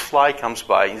day, and this fly comes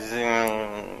by.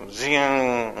 Zing, zing.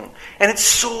 And it's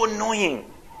so annoying.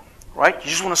 Right? You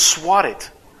just want to swat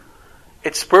it.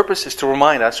 Its purpose is to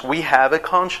remind us we have a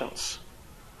conscience.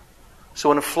 So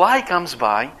when a fly comes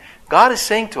by, God is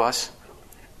saying to us,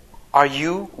 are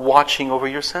you watching over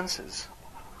your senses?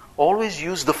 Always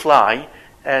use the fly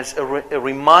as a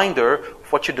reminder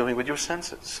of what you're doing with your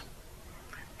senses.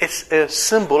 It's a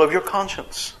symbol of your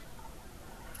conscience.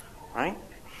 Right?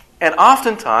 And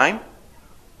oftentimes,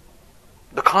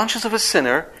 the conscience of a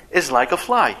sinner is like a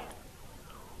fly.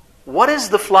 What is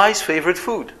the fly's favorite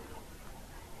food?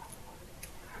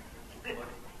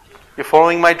 You're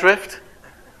following my drift?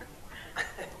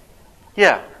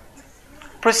 Yeah.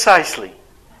 Precisely.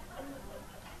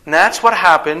 And that's what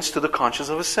happens to the conscience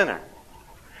of a sinner.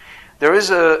 There is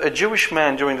a Jewish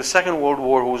man during the Second World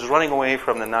War who was running away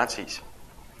from the Nazis.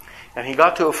 And he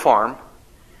got to a farm,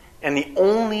 and the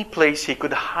only place he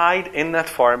could hide in that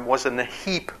farm was in a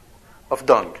heap of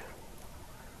dung.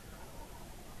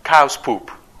 Cow's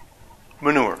poop.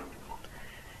 Manure.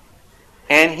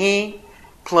 And he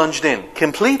plunged in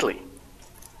completely.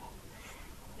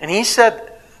 And he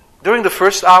said, during the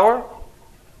first hour,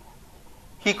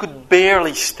 he could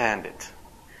barely stand it.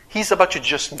 He's about to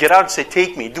just get out and say,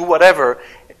 take me, do whatever.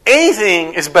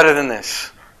 Anything is better than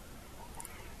this.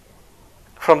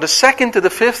 From the second to the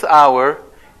fifth hour,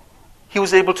 he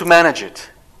was able to manage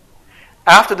it.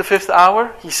 After the fifth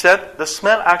hour, he said, the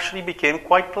smell actually became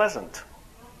quite pleasant.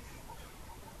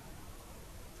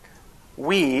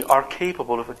 We are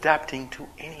capable of adapting to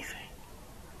anything.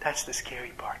 That's the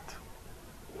scary part.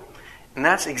 And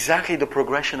that's exactly the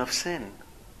progression of sin.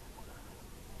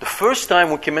 The first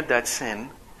time we commit that sin,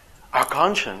 our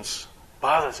conscience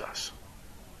bothers us.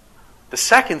 The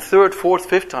second, third, fourth,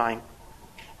 fifth time,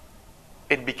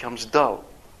 it becomes dull.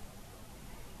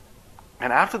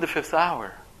 And after the fifth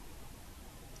hour,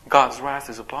 God's wrath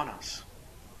is upon us.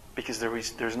 Because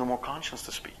there's no more conscience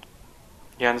to speak.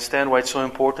 You understand why it's so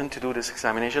important to do this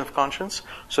examination of conscience?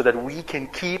 So that we can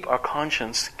keep our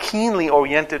conscience keenly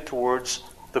oriented towards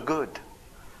the good.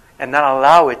 And not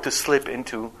allow it to slip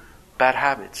into bad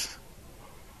habits.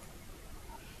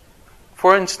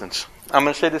 For instance, I'm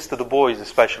going to say this to the boys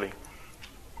especially.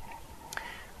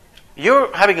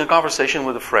 You're having a conversation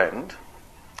with a friend,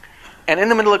 and in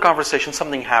the middle of the conversation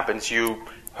something happens. You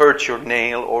hurt your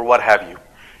nail or what have you.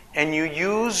 And you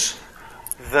use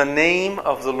the name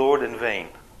of the Lord in vain.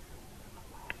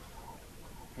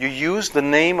 You use the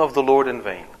name of the Lord in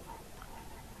vain.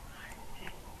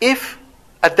 If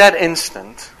at that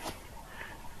instant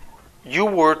you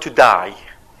were to die,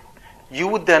 you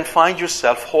would then find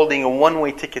yourself holding a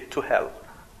one-way ticket to hell.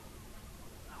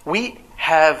 We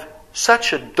have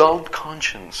such a dulled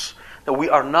conscience that we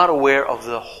are not aware of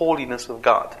the holiness of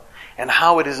God and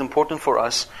how it is important for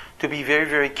us to be very,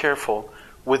 very careful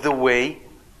with the way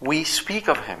we speak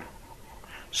of Him.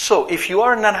 So, if you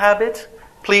are in that habit,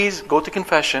 please go to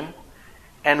confession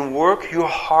and work your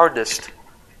hardest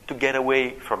to get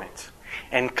away from it.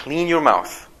 And clean your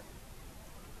mouth.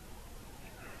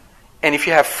 And if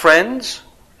you have friends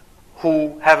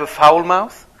who have a foul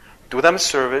mouth, do them a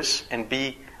service and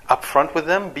be upfront with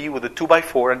them. Be with a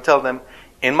 2x4 and tell them,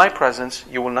 in my presence,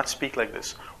 you will not speak like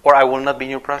this. Or I will not be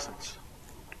in your presence.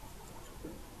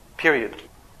 Period.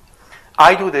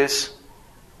 I do this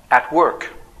at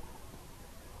work.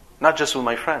 Not just with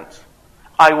my friends.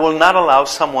 I will not allow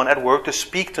someone at work to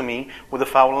speak to me with a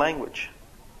foul language.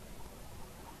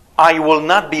 I will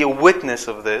not be a witness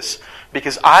of this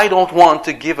because I don't want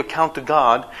to give account to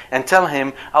God and tell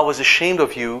Him, I was ashamed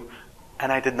of you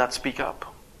and I did not speak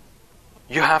up.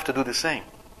 You have to do the same.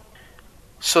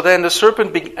 So then the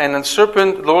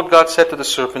serpent, Lord God said to the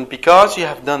serpent, because you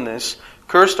have done this,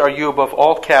 cursed are you above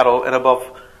all cattle and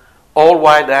above all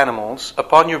wild animals.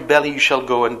 Upon your belly you shall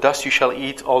go, and dust you shall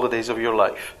eat all the days of your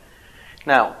life.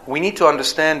 Now, we need to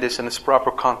understand this in its proper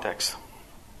context.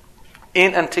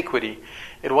 In antiquity,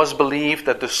 it was believed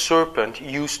that the serpent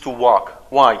used to walk.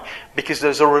 Why? Because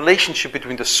there's a relationship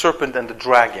between the serpent and the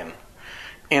dragon.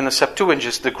 In the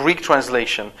Septuagint, the Greek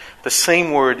translation, the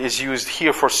same word is used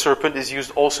here for serpent, is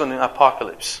used also in the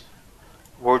Apocalypse.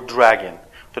 Word dragon.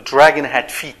 The dragon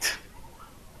had feet.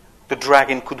 The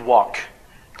dragon could walk,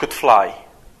 could fly.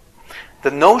 The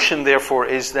notion, therefore,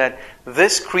 is that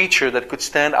this creature that could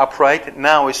stand upright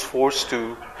now is forced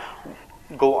to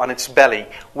go on its belly,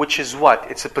 which is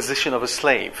what? It's a position of a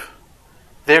slave.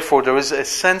 Therefore, there is a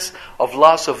sense of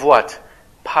loss of what?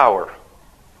 Power.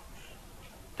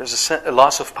 There's a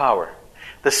loss of power.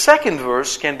 The second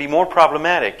verse can be more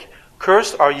problematic.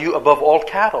 Cursed are you above all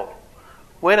cattle.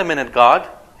 Wait a minute, God.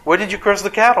 Where did you curse the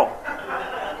cattle?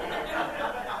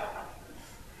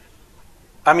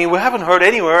 I mean, we haven't heard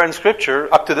anywhere in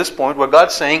Scripture up to this point where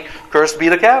God's saying, cursed be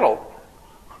the cattle.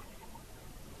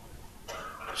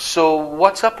 So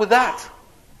what's up with that?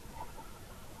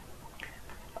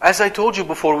 As I told you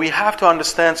before, we have to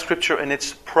understand Scripture in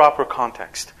its proper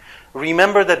context.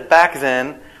 Remember that back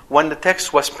then, when the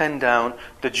text was penned down,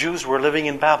 the Jews were living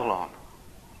in Babylon.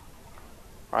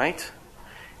 Right?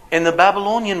 In the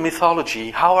Babylonian mythology,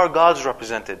 how are gods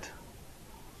represented?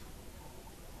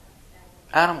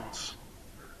 Animals.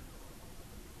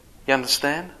 You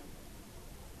understand?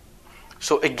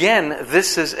 So again,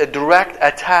 this is a direct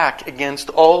attack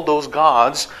against all those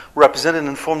gods represented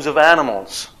in forms of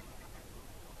animals,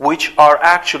 which are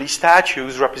actually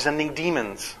statues representing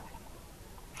demons.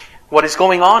 What is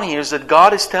going on here is that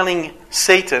God is telling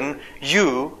Satan,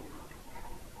 you,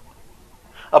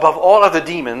 above all other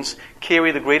demons,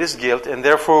 carry the greatest guilt and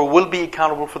therefore will be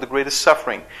accountable for the greatest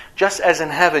suffering. Just as in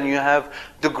heaven you have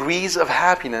degrees of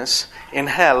happiness, in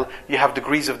hell you have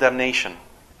degrees of damnation.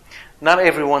 Not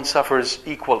everyone suffers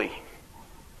equally.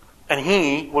 And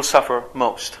he will suffer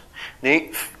most.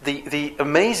 The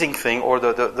amazing thing, or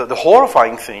the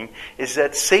horrifying thing, is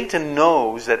that Satan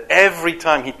knows that every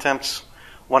time he tempts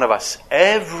one of us,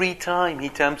 every time he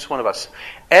tempts one of us,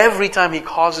 every time he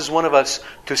causes one of us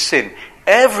to sin,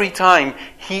 every time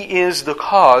he is the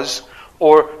cause,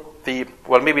 or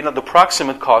maybe not the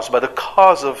proximate cause, but the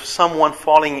cause of someone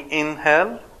falling in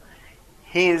hell,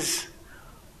 his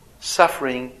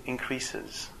suffering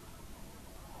increases.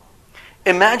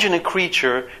 Imagine a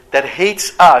creature that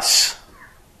hates us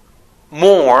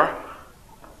more,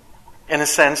 in a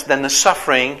sense, than the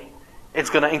suffering.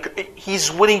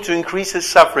 He's willing to increase his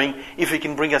suffering if he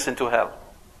can bring us into hell.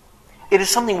 It is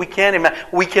something we can't imagine.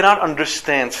 We cannot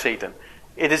understand Satan.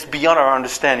 It is beyond our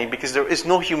understanding because there is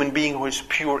no human being who is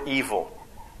pure evil.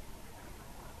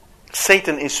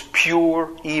 Satan is pure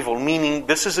evil, meaning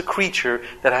this is a creature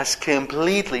that has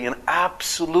completely and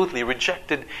absolutely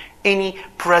rejected any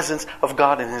presence of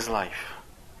God in his life.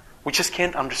 We just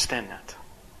can't understand that.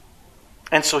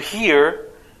 And so here,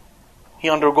 he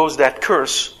undergoes that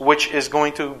curse, which is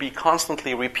going to be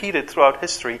constantly repeated throughout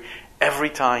history every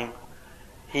time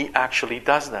He actually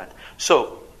does that.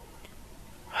 So,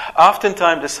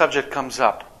 oftentimes the subject comes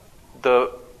up.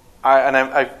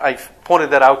 I've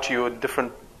pointed that out to you at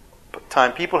different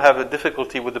time. People have a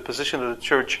difficulty with the position of the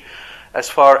church as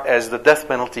far as the death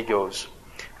penalty goes.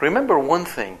 Remember one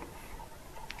thing.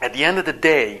 At the end of the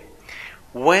day,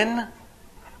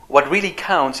 what really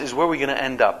counts is where we're going to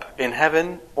end up, in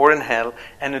heaven or in hell,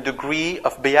 and the degree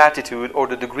of beatitude or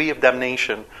the degree of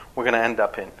damnation we're going to end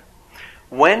up in.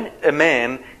 When a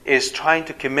man is trying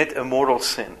to commit a mortal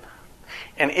sin,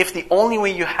 and if the only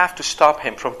way you have to stop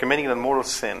him from committing a mortal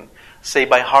sin, say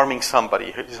by harming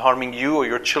somebody, he's harming you or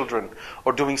your children,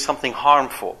 or doing something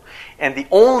harmful, and the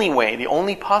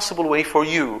only possible way for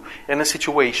you in a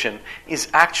situation is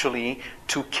actually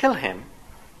to kill him,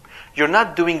 you're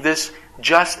not doing this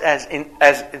just as in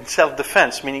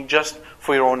self-defense, meaning just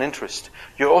for your own interest.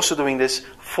 You're also doing this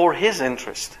for his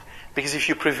interest. Because if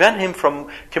you prevent him from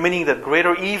committing that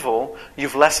greater evil,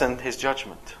 you've lessened his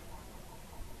judgment.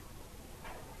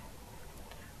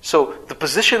 So the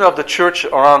position of the church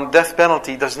around death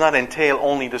penalty does not entail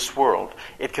only this world.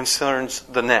 It concerns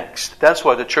the next. That's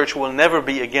why the church will never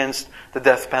be against the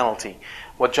death penalty.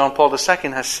 What John Paul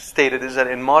II has stated is that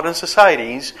in modern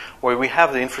societies, where we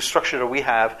have the infrastructure that we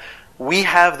have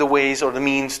the ways or the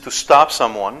means to stop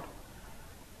someone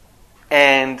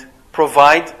and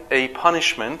provide a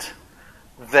punishment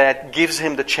that gives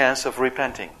him the chance of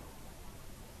repenting.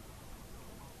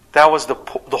 That was the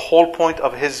whole point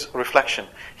of his reflection.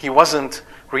 He wasn't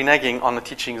reneging on the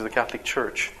teachings of the Catholic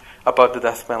Church about the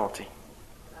death penalty.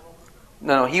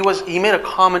 No, he made a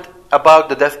comment about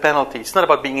the death penalty. It's not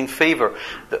about being in favor.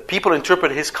 People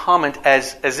interpret his comment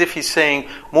as if he's saying,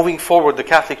 moving forward, the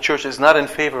Catholic Church is not in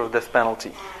favor of death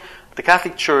penalty. The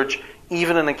Catholic Church,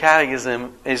 even in the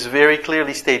Catechism, is very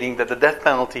clearly stating that the death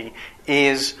penalty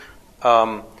is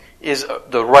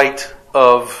the right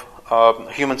of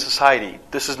human society.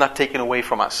 This is not taken away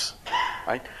from us,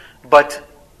 right? But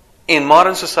in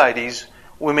modern societies,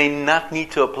 we may not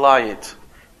need to apply it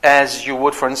as you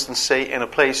would, for instance, say in a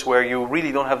place where you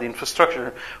really don't have the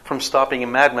infrastructure from stopping a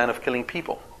madman of killing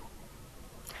people.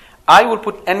 I will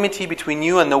put enmity between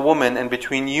you and the woman, and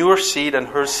between your seed and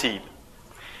her seed.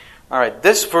 All right,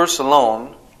 this verse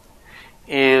alone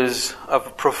is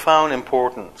of profound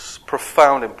importance.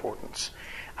 Profound importance.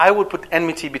 I will put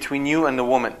enmity between you and the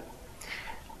woman.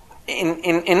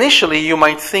 Initially, you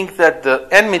might think that the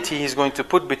enmity he's going to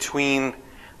put between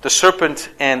the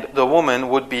serpent and the woman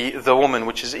would be the woman,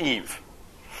 which is Eve.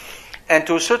 And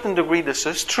to a certain degree, this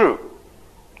is true.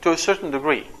 To a certain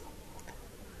degree.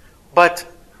 But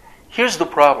here's the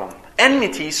problem.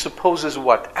 Enmity supposes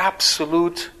what?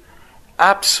 Absolute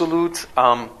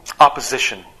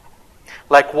opposition.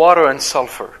 Like water and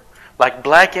sulfur. Like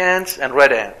black ants and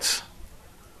red ants.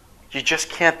 You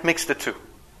just can't mix the two.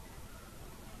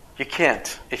 You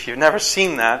can't. If you've never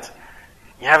seen that,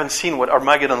 you haven't seen what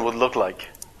Armageddon would look like.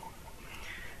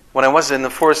 When I was in the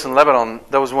forest in Lebanon,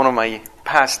 that was one of my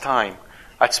pastime.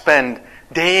 I'd spend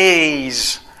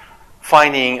days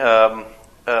finding a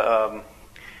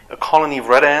colony of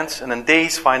red ants, and then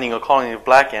days finding a colony of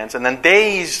black ants, and then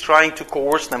days trying to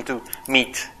coerce them to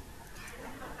meet.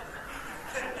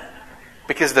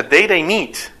 Because the day they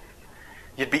meet,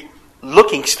 you'd be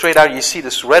looking straight out, you see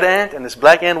this red ant and this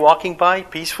black ant walking by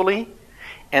peacefully,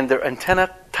 and their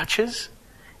antenna touches,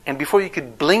 and before you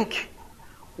could blink,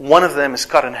 one of them is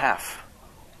cut in half.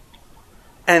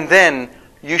 And then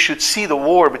you should see the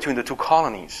war between the two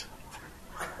colonies.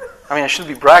 I mean, I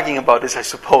shouldn't be bragging about this, I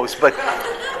suppose, but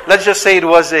let's just say it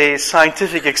was a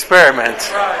scientific experiment.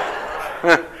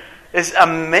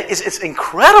 It's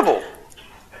incredible.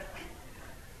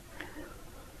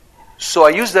 So I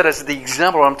use that as the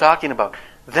example I'm talking about.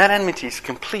 That enmity is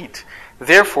complete.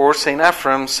 Therefore, St.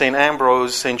 Ephraim, St.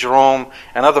 Ambrose, St. Jerome,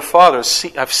 and other fathers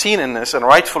have seen in this, and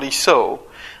rightfully so,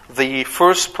 the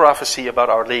first prophecy about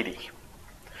Our Lady.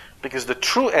 Because the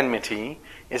true enmity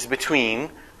is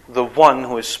between the one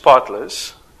who is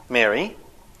spotless, Mary,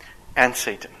 and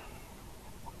Satan.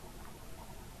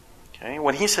 Okay?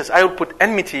 When he says, I will put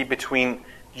enmity between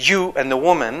you and the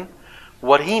woman,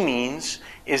 what he means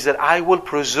is that I will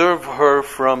preserve her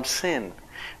from sin.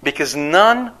 Because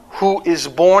none who is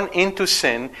born into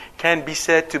sin can be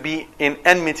said to be in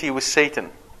enmity with Satan.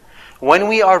 When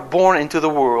we are born into the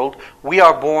world, we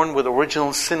are born with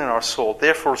original sin in our soul.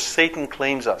 Therefore, Satan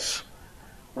claims us.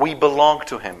 We belong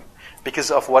to him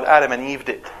because of what Adam and Eve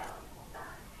did.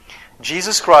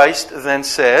 Jesus Christ then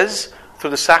says, through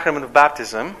the sacrament of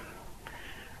baptism,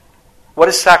 what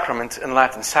is sacrament in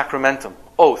Latin? Sacramentum.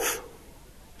 Oath.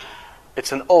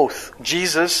 It's an oath.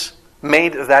 Jesus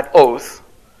made that oath.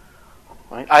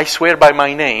 Right? I swear by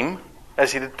my name,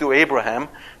 as he did to Abraham,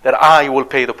 that I will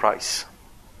pay the price.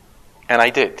 And I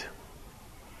did.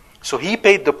 So he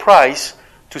paid the price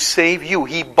to save you.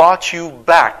 He bought you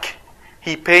back.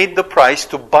 He paid the price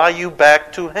to buy you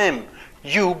back to him.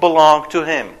 You belong to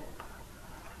him.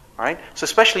 Right? So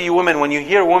especially you women, when you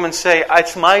hear a woman say,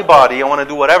 it's my body, I want to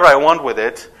do whatever I want with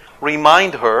it,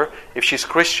 remind her, if she's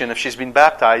Christian, if she's been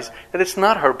baptized, that it's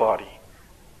not her body.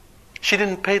 She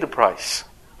didn't pay the price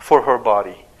for her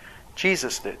body.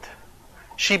 Jesus did.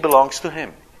 She belongs to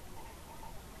him.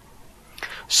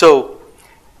 So,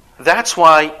 that's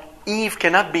why Eve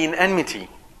cannot be in enmity.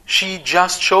 She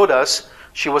just showed us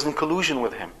she was in collusion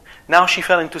with him. Now she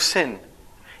fell into sin.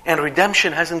 And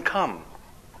redemption hasn't come.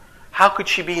 How could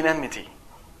she be in enmity?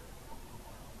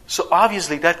 So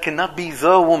obviously that cannot be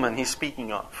the woman he's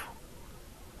speaking of.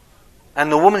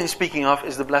 And the woman he's speaking of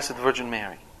is the Blessed Virgin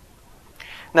Mary.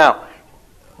 Now,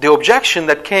 the objection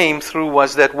that came through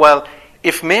was that, well,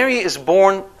 if Mary is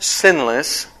born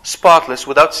sinless, spotless,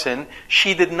 without sin,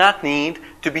 she did not need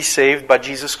to be saved by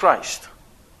Jesus Christ.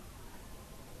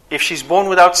 If she's born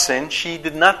without sin, she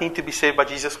did not need to be saved by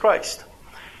Jesus Christ.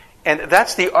 And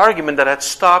that's the argument that had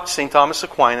stopped St. Thomas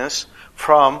Aquinas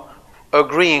from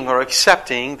agreeing or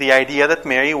accepting the idea that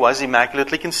Mary was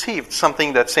immaculately conceived,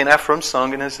 something that St. Ephrem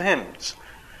sung in his hymns.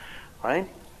 Right?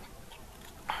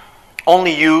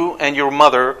 Only you and your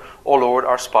mother, O Lord,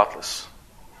 are spotless,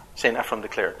 St. Ephrem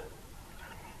declared.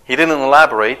 He didn't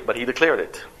elaborate, but he declared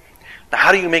it. Now,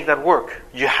 how do you make that work?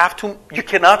 You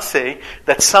cannot say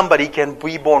that somebody can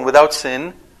be born without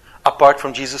sin apart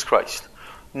from Jesus Christ.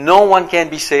 No one can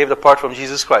be saved apart from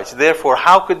Jesus Christ. Therefore,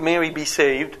 how could Mary be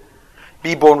saved,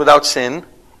 be born without sin,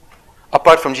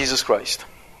 apart from Jesus Christ?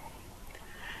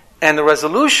 And the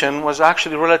resolution was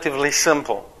actually relatively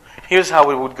simple. Here's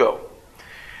how it would go.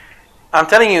 I'm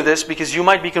telling you this because you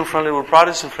might be confronted with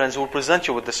Protestant friends who will present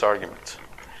you with this argument.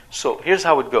 So, here's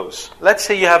how it goes. Let's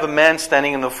say you have a man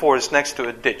standing in the forest next to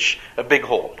a ditch, a big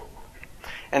hole.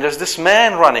 And there's this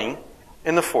man running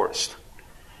in the forest.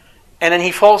 And then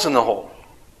he falls in the hole.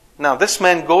 Now, this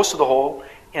man goes to the hole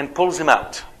and pulls him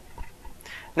out.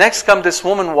 Next comes this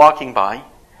woman walking by,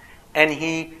 and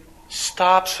he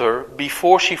stops her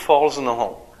before she falls in the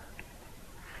hole.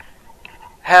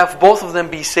 Have both of them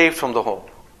be saved from the hole.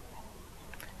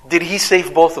 Did he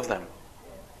save both of them?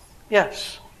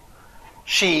 Yes.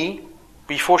 She,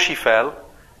 before she fell,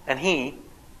 and he,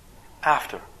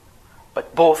 after.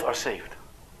 But both are saved.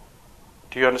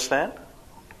 Do you understand?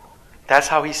 That's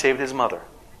how he saved his mother.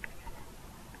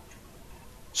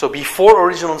 So before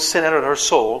original sin entered her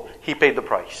soul, he paid the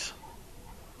price.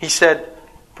 He said,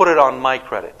 put it on my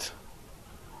credit.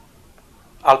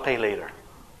 I'll pay later.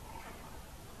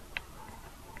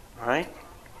 Alright?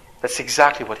 That's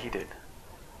exactly what he did.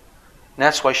 And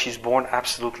that's why she's born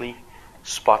absolutely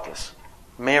spotless.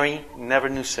 Mary never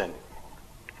knew sin.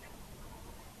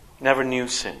 Never knew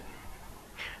sin.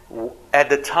 At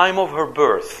the time of her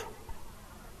birth,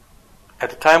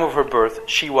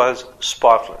 she was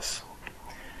spotless.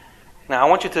 Now, I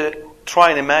want you to try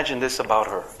and imagine this about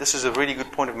her. This is a really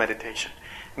good point of meditation.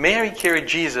 Mary carried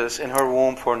Jesus in her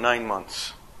womb for 9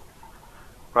 months.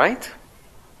 Right?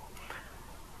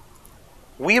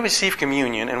 We receive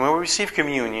communion, and when we receive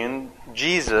communion,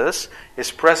 Jesus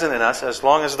is present in us as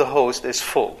long as the host is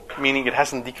full, meaning it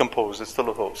hasn't decomposed, it's still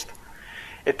a host.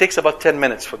 It takes about 10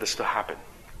 minutes for this to happen.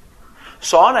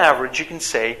 So on average, you can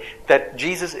say that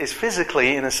Jesus is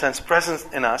physically, in a sense,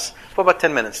 present in us for about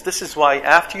 10 minutes. This is why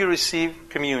after you receive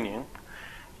communion,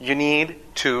 you need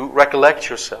to recollect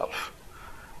yourself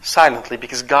silently,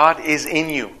 because God is in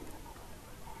you.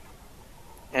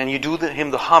 And you do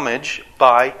Him the homage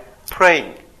by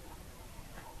praying.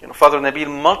 Father Nabil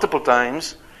multiple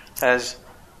times has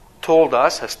taught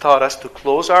us to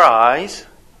close our eyes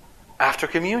after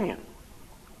communion.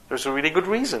 There's a really good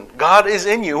reason. God is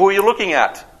in you. Who are you looking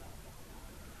at?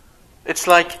 It's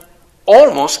like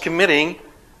almost committing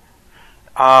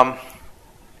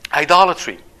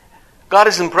idolatry. God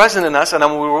isn't present in us, and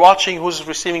we're watching who's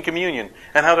receiving communion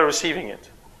and how they're receiving it.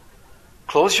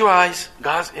 Close your eyes.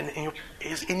 God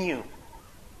is in you.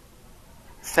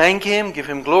 Thank Him. Give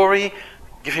Him glory.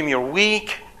 Give Him your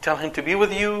week. Tell Him to be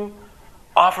with you.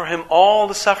 Offer Him all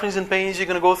the sufferings and pains you're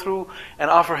going to go through,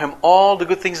 and offer Him all the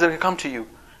good things that can come to you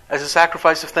as a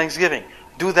sacrifice of thanksgiving.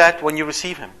 Do that when you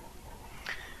receive Him.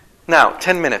 Now,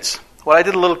 10 minutes. Well, I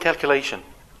did a little calculation.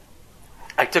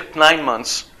 I took 9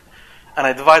 months and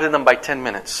I divided them by 10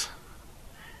 minutes.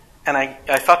 And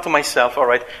I thought to myself, all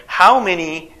right, how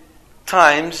many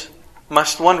times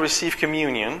must one receive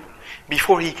communion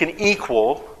before he can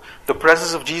equal the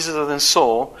presence of Jesus in his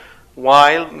soul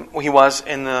while he was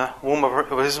in the womb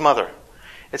of his mother?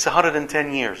 It's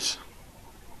 110 years.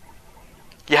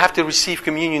 You have to receive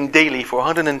communion daily for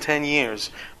 110 years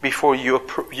before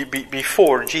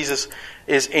before Jesus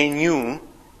is in you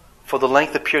for the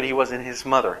length of period he was in his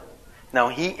mother. Now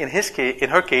in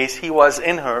her case, he was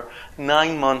in her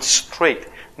 9 months straight,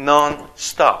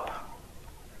 non-stop.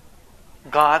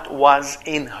 God was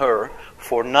in her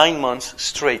for 9 months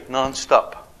straight,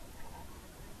 non-stop.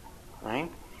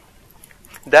 Right?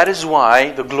 That is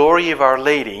why the glory of Our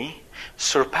Lady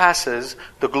surpasses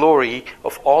the glory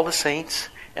of all the saints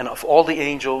and of all the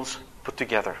angels put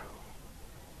together.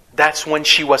 That's when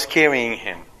she was carrying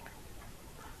him.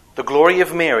 The glory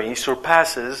of Mary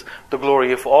surpasses the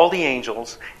glory of all the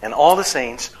angels and all the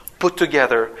saints put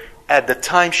together at the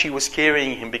time she was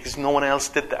carrying him, because no one else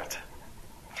did that.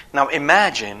 Now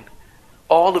imagine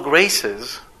all the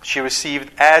graces she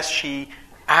received as she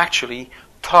actually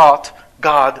taught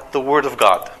God the Word of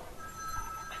God.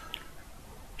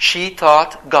 She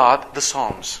taught God the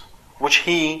Psalms, which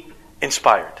He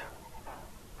inspired.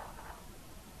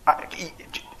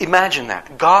 Imagine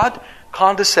that. God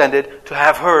condescended to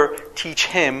have her teach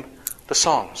Him the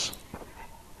Psalms.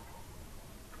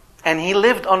 And He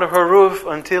lived under her roof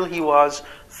until he was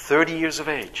 30 years of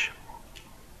age.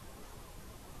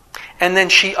 And then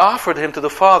she offered him to the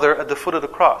Father at the foot of the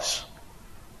cross.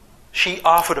 She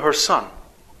offered her Son.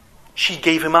 She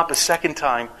gave him up a second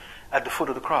time at the foot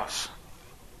of the cross.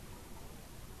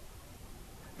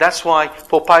 That's why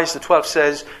Pope Pius XII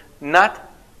says,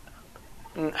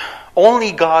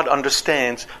 only God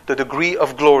understands the degree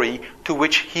of glory to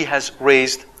which He has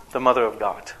raised the Mother of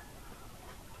God.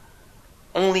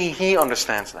 Only He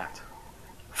understands that.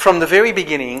 From the very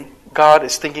beginning, God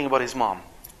is thinking about His mom.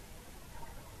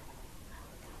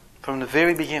 From the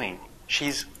very beginning,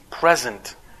 she's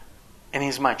present in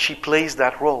His mind. She plays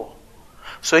that role.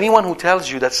 So anyone who tells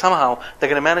you that somehow they're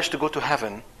going to manage to go to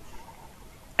heaven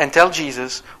and tell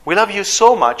Jesus, we love you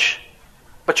so much,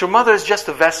 but your mother is just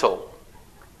a vessel.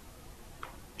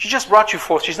 She just brought you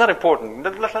forth. She's not important.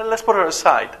 Let's put her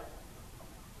aside.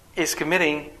 Is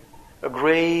committing a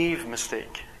grave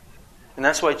mistake. And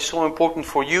that's why it's so important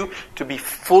for you to be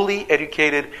fully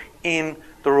educated in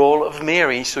the role of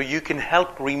Mary, so you can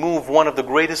help remove one of the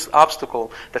greatest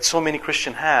obstacles that so many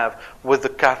Christians have with the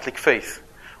Catholic faith,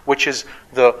 which is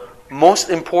the most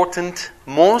important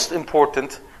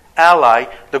ally,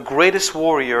 the greatest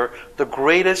warrior, the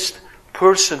greatest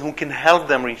person who can help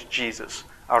them reach Jesus,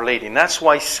 Our Lady. And that's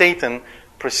why Satan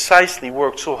precisely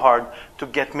worked so hard to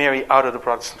get Mary out of the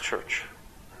Protestant church.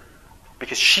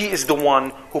 Because she is the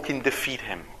one who can defeat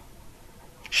him.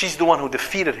 She's the one who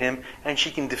defeated him, and she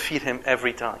can defeat him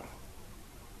every time.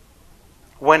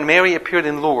 When Mary appeared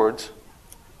in Lourdes,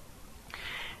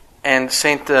 and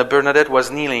Saint Bernadette was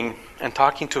kneeling and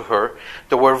talking to her,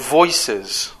 there were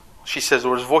voices. She says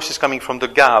there were voices coming from the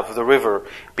Gave, the river,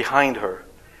 behind her.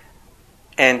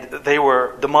 And they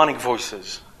were demonic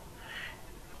voices.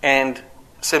 And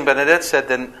Saint Bernadette said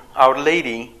then Our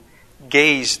Lady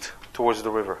gazed towards the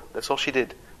river. That's all she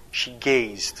did. She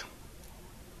gazed.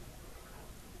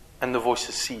 And the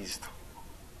voices ceased.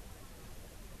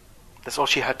 That's all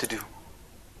she had to do.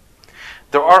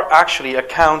 There are actually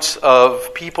accounts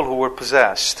of people who were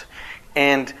possessed,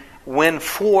 and when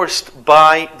forced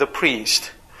by the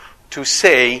priest to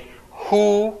say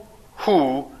who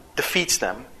defeats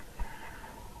them,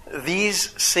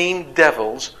 these same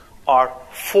devils are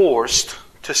forced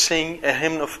to sing a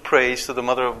hymn of praise to the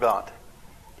Mother of God.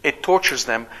 It tortures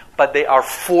them, but they are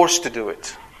forced to do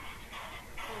it.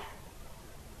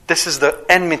 This is the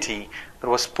enmity that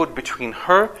was put between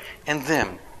her and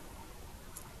them.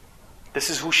 This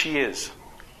is who she is.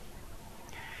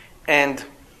 And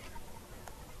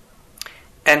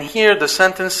here the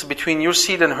sentence between your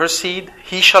seed and her seed,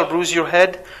 he shall bruise your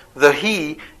head. The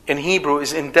he in Hebrew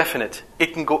is indefinite.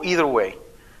 It can go either way.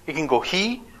 It can go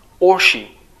he or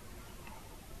she.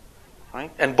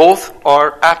 Right? And both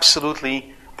are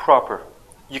absolutely proper.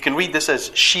 You can read this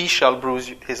as she shall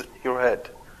bruise your head.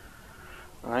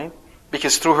 Right?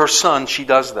 Because through her Son she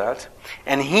does that.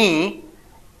 And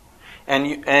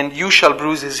you shall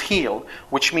bruise his heel,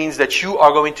 which means that you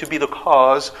are going to be the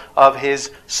cause of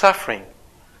his suffering.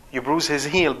 You bruise his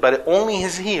heel, but only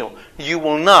his heel. You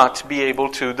will not be able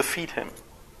to defeat him.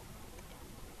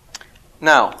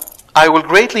 Now, I will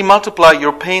greatly multiply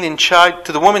your pain in child.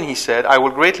 To the woman he said, I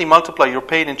will greatly multiply your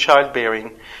pain in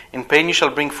childbearing. In pain you shall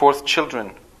bring forth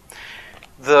children.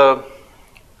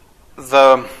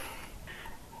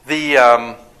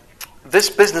 This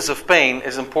business of pain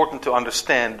is important to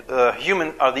understand. The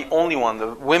women are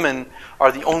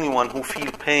the only one who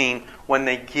feel pain when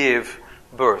they give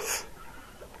birth.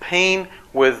 Pain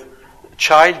with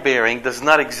childbearing does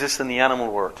not exist in the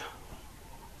animal world.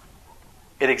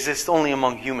 It exists only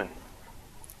among humans.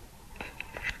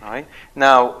 Right?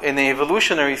 Now, in the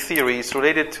evolutionary theory, it's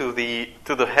related to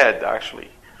the head, actually,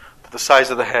 to the size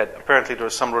of the head. Apparently,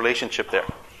 there's some relationship there,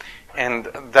 and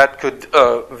that could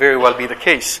very well be the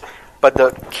case. But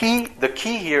the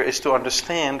key here is to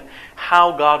understand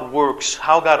how God works,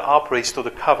 how God operates through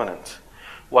the covenant.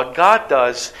 What God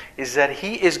does is that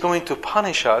He is going to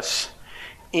punish us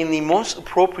in the most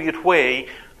appropriate way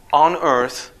on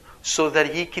earth, so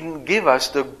that He can give us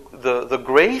the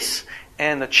grace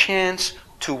and the chance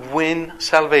to win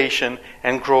salvation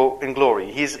and grow in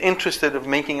glory. He's interested in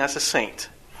making us a saint.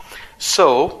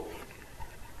 So,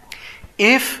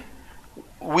 if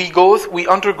we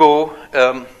undergo,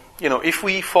 if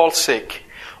we fall sick,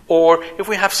 or if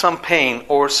we have some pain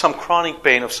or some chronic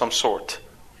pain of some sort,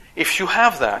 if you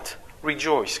have that,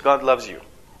 rejoice. God loves you.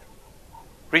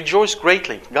 Rejoice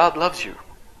greatly. God loves you.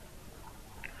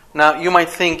 Now, you might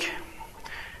think,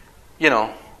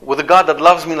 with a God that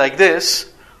loves me like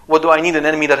this, what do I need an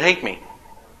enemy that hates me?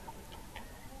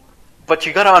 But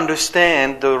you got to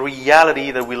understand the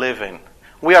reality that we live in.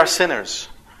 We are sinners.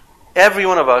 Every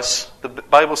one of us, the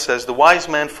Bible says, the wise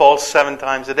man falls 7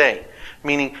 times a day.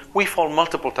 Meaning, we fall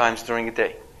multiple times during a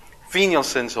day. Venial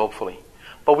sins, hopefully.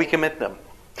 But we commit them.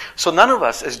 So none of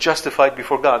us is justified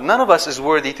before God. None of us is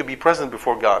worthy to be present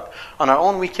before God. On our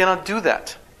own, we cannot do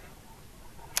that.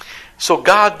 So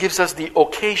God gives us the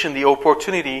occasion, the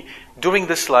opportunity during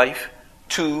this life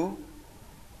to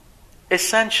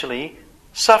essentially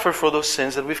suffer for those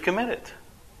sins that we've committed.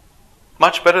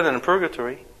 Much better than in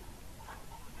purgatory.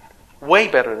 Way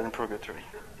better than in purgatory.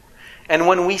 And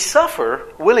when we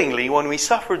suffer willingly, when we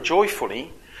suffer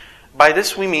joyfully, by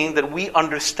this we mean that we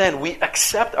understand, we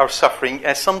accept our suffering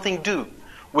as something due.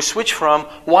 We switch from,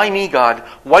 why me, God?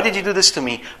 Why did you do this to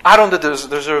me? I don't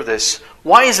deserve this.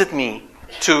 Why is it me?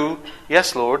 To,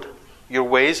 yes, Lord, your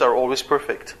ways are always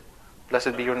perfect.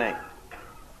 Blessed be your name.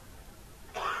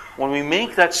 When we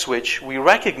make that switch, we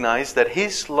recognize that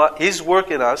His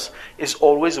work in us is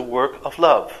always a work of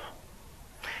love.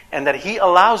 And that He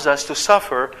allows us to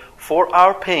suffer for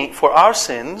our pain, for our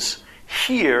sins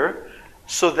here,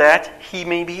 so that He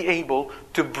may be able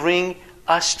to bring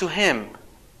us to Him.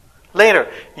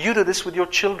 Later, you do this with your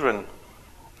children.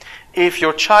 If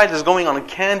your child is going on a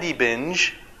candy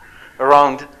binge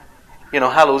around,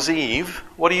 Hallows Eve,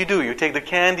 what do? You take the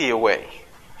candy away.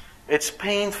 It's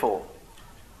painful.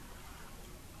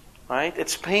 Right?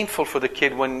 It's painful for the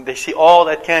kid when they see all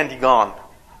that candy gone.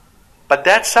 But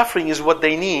that suffering is what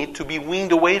they need to be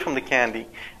weaned away from the candy.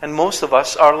 And most of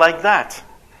us are like that.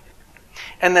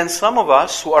 And then some of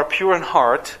us who are pure in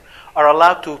heart are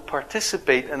allowed to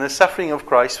participate in the suffering of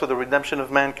Christ for the redemption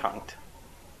of mankind.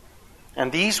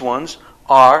 And these ones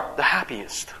are the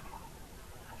happiest.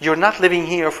 You're not living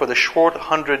here for the short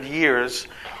 100 years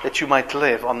that you might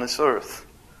live on this earth.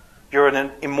 You're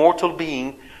an immortal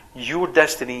being. Your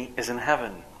destiny is in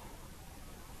heaven.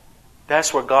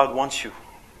 That's where God wants you.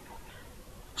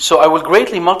 So I will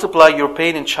greatly multiply your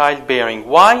pain in childbearing.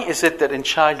 Why is it that in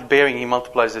childbearing He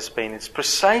multiplies this pain? It's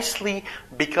precisely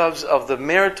because of the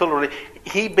marital relationship.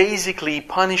 He basically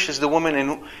punishes the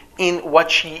woman in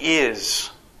what she is.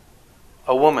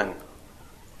 A woman.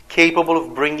 Capable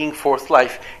of bringing forth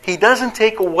life. He doesn't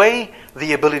take away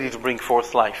the ability to bring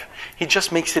forth life. He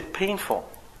just makes it painful.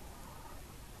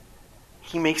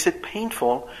 He makes it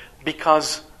painful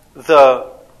because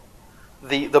the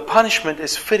punishment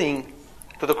is fitting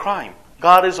to the crime.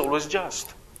 God is always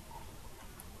just.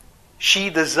 She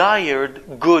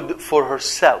desired good for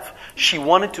herself. She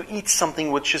wanted to eat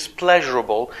something which is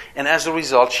pleasurable, and as a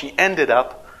result, she ended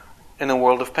up in a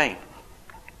world of pain.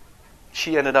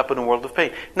 She ended up in a world of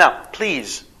pain. Now,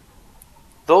 please,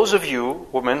 those of you,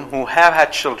 women, who have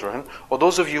had children, or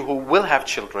those of you who will have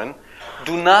children,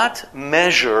 do not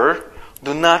measure,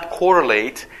 do not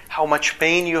correlate how much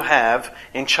pain you have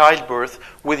in childbirth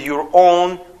with your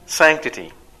own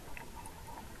sanctity.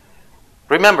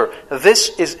 Remember,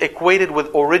 this is equated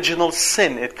with original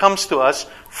sin. It comes to us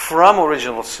from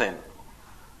original sin.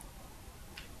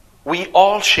 We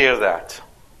all share that.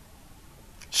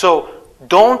 So,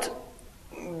 don't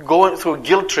go through a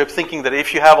guilt trip thinking that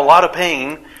if you have a lot of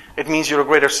pain, it means you're a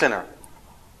greater sinner.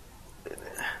 It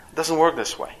doesn't work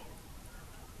this way.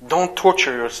 Don't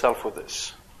torture yourself with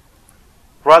this.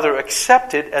 Rather,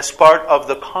 accept it as part of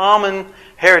the common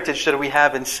heritage that we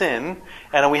have in sin,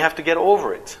 and we have to get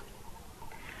over it.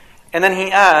 And then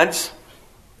he adds,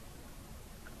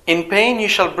 in pain you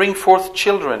shall bring forth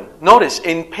children. Notice,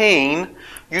 in pain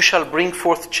you shall bring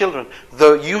forth children.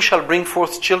 The you shall bring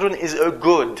forth children is a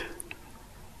good.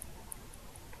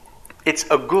 It's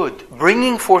a good.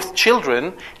 Bringing forth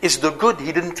children is the good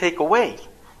He didn't take away.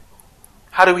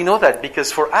 How do we know that?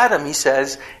 Because for Adam, he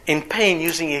says, in pain,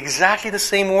 using exactly the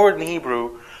same word in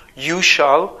Hebrew, you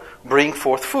shall bring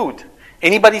forth food.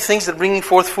 Anybody thinks that bringing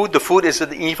forth food, the food is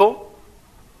evil?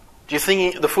 Do you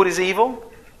think the food is evil?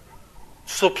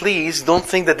 So please don't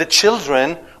think that the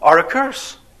children are a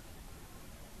curse.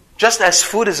 Just as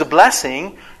food is a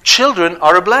blessing, children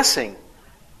are a blessing.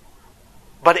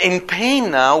 But in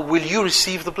pain now, will you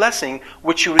receive the blessing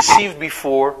which you received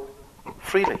before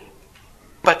freely?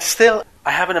 But still, I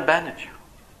haven't abandoned you.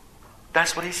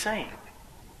 That's what he's saying.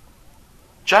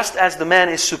 Just as the man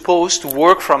is supposed to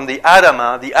work from the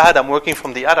Adam working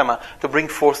from the Adama to bring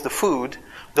forth the food,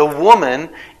 the woman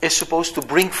is supposed to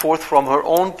bring forth from her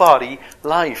own body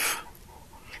life.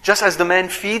 Just as the man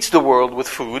feeds the world with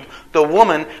food, the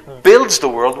woman builds the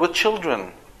world with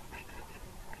children.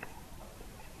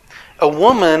 A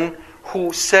woman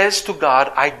who says to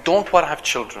God, I don't want to have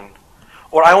children,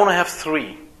 or I want to have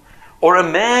 3, or a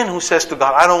man who says to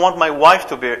God, I don't want my wife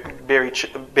to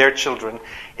bear children,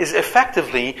 is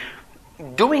effectively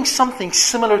doing something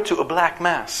similar to a black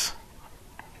mass.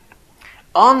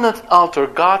 On that altar,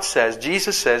 God says,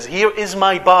 Jesus says, here is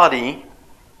my body,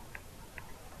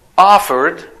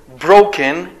 offered,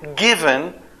 broken,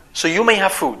 given, so you may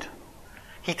have food.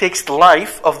 He takes the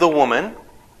life of the woman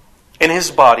in his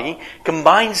body,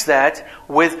 combines that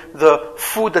with the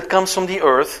food that comes from the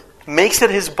earth, makes it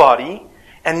his body,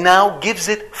 and now gives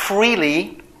it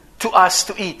freely to us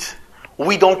to eat.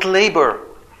 We don't labor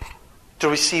to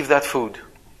receive that food.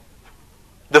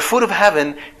 The food of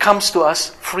heaven comes to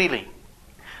us freely.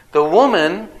 The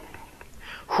woman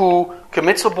who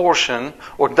commits abortion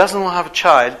or doesn't want to have a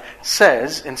child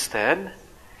says instead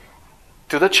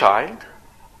to the child,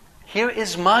 here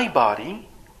is my body.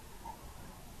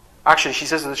 Actually, she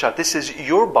says to the child, this is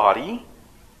your body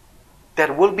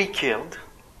that will be killed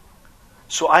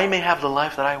so I may have the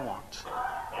life that I want.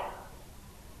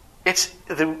 It's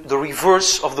the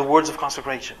reverse of the words of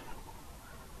consecration.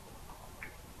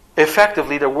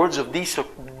 Effectively, they're words of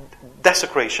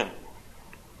desecration.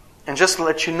 And just to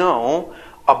let you know,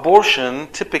 abortion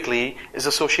typically is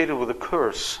associated with a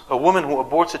curse. A woman who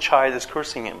aborts a child is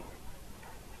cursing him.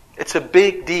 It's a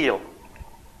big deal.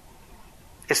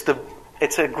 It's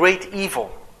a great evil.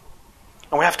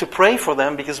 And we have to pray for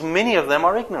them because many of them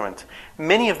are ignorant.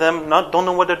 Many of them don't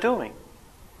know what they're doing.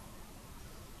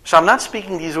 So I'm not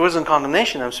speaking these words in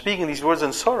condemnation. I'm speaking these words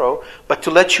in sorrow, but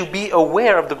to let you be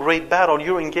aware of the great battle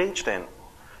you're engaged in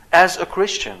as a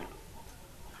Christian.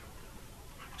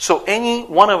 So any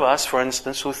one of us, for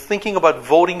instance, who's thinking about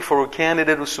voting for a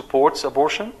candidate who supports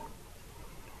abortion,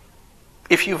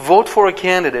 if you vote for a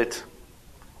candidate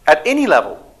at any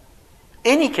level,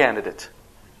 any candidate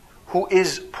who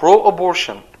is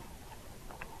pro-abortion,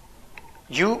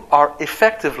 you are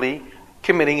effectively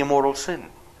committing a mortal sin.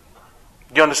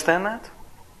 Do you understand that?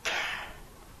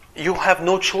 You have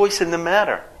no choice in the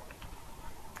matter.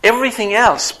 Everything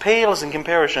else pales in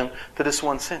comparison to this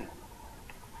one sin.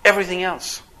 Everything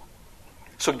else.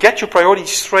 So get your priorities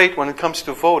straight when it comes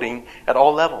to voting at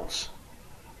all levels.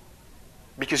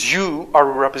 Because you are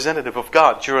a representative of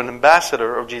God. You're an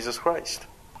ambassador of Jesus Christ.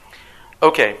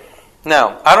 Okay.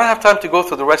 Now, I don't have time to go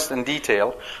through the rest in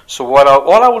detail. So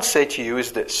all I will say to you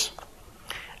is this.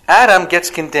 Adam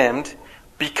gets condemned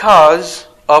because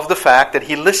of the fact that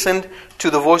he listened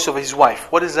to the voice of his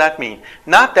wife. What does that mean?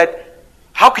 Not that,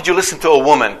 how could you listen to a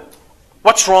woman?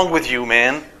 What's wrong with you,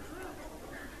 man?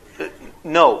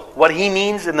 No. What he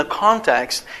means in the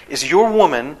context is your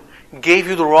woman gave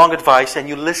you the wrong advice and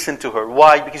you listened to her.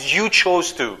 Why? Because you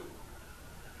chose to.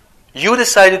 You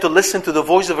decided to listen to the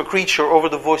voice of a creature over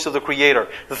the voice of the Creator.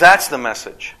 That's the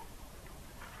message.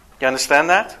 You understand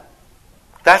that?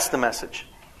 That's the message.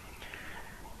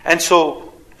 And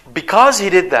so, because he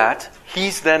did that,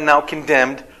 he's then now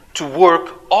condemned to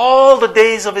work all the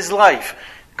days of his life.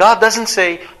 God doesn't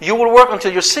say, you will work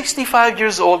until you're 65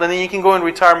 years old and then you can go in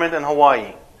retirement in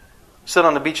Hawaii. Sit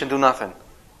on the beach and do nothing.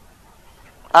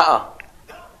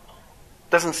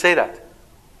 Doesn't say that.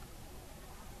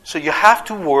 So you have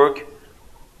to work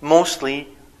mostly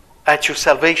at your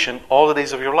salvation all the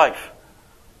days of your life.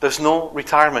 There's no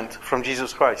retirement from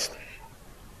Jesus Christ.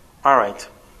 Alright.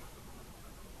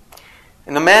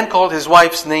 And the man called his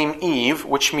wife's name Eve,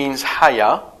 which means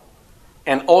Haya.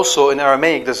 And also in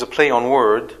Aramaic there's a play on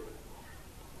word,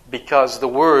 because the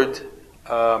word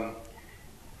Haya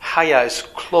is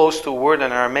close to a word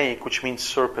in Aramaic which means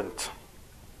serpent.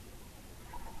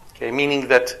 Okay, meaning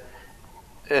that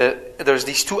there's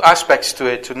these two aspects to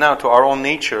it, to our own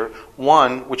nature.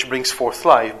 One which brings forth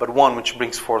life, but one which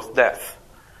brings forth death.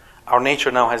 Our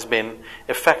nature now has been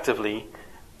effectively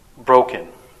broken.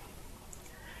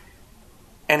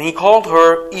 And He called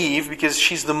her Eve because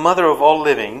she's the mother of all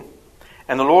living.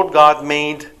 And the Lord God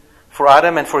made for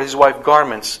Adam and for his wife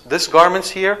garments. This garments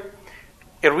here,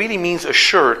 it really means a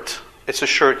shirt. It's a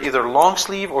shirt, either long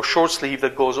sleeve or short sleeve,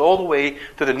 that goes all the way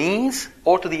to the knees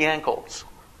or to the ankles.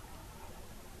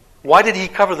 Why did He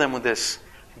cover them with this?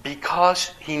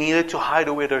 Because He needed to hide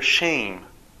away their shame.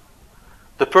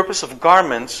 The purpose of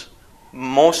garments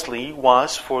mostly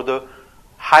was for the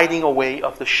hiding away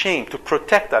of the shame, to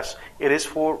protect us. It is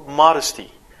for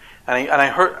modesty.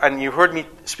 And you heard me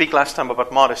speak last time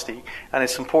about modesty and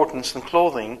its importance in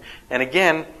clothing. And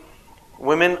again,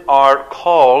 women are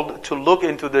called to look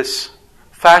into this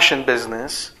fashion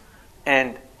business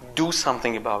and do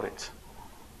something about it.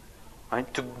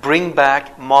 Right? To bring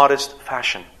back modest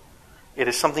fashion. It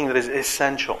is something that is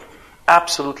essential.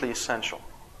 Absolutely essential.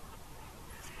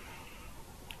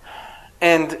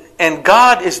 And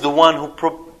God is the one who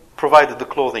provided the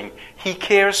clothing. He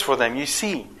cares for them. You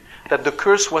see that the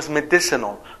curse was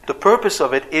medicinal. The purpose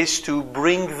of it is to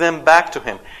bring them back to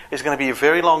Him. It's going to be a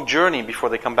very long journey before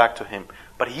they come back to Him.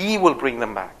 But He will bring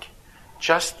them back.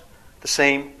 Just the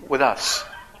same with us.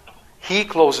 He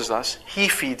clothes us. He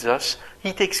feeds us.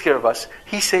 He takes care of us.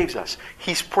 He saves us.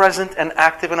 He's present and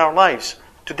active in our lives.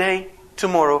 Today,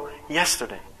 tomorrow,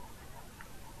 yesterday.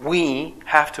 We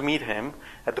have to meet Him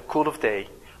at the cool of day.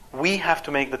 We have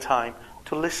to make the time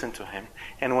to listen to Him.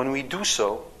 And when we do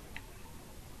so,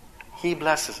 He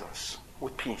blesses us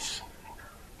with peace.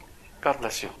 God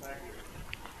bless you.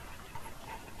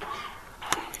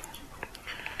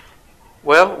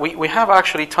 Well, we have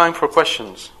actually time for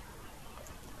questions.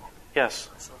 Yes.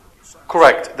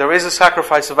 Correct. There is a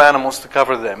sacrifice of animals to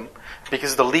cover them,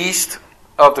 because the least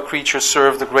of the creatures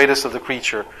serve the greatest of the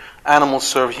creature. Animals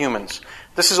serve humans.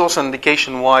 This is also an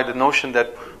indication why the notion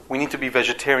that we need to be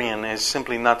vegetarian is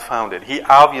simply not founded. He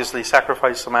obviously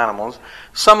sacrificed some animals.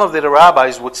 Some of the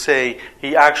rabbis would say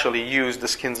He actually used the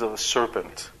skins of a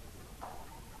serpent,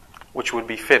 which would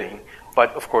be fitting.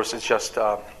 But of course, it's just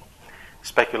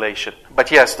speculation. But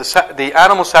yes, the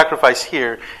animal sacrifice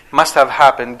here must have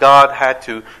happened. God had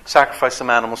to sacrifice some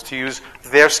animals to use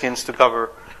their skins to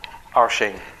cover our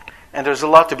shame. And there's a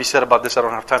lot to be said about this. I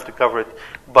don't have time to cover it.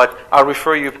 But I'll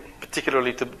refer you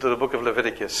particularly to the book of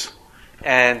Leviticus,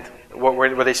 and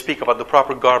where they speak about the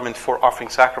proper garment for offering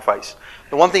sacrifice.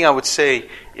 The one thing I would say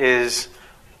is,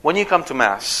 when you come to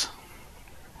Mass,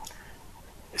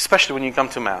 especially when you come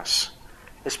to Mass,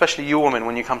 especially you women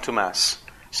when you come to Mass,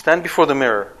 stand before the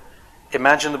mirror,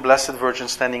 imagine the Blessed Virgin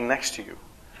standing next to you,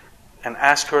 and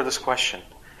ask her this question: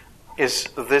 is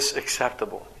this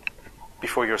acceptable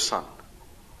before your Son?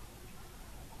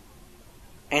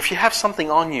 And if you have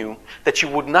something on you that you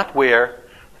would not wear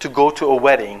to go to a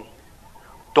wedding,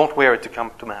 don't wear it to come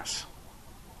to Mass.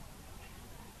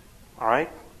 All right?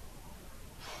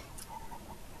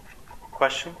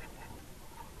 Question?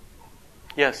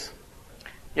 Yes.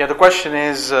 Yeah, the question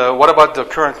is, what about the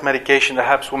current medication that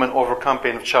helps women overcome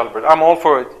pain of childbirth? I'm all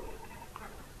for it.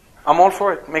 I'm all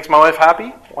for it. Makes my wife happy?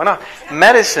 Why not?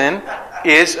 Medicine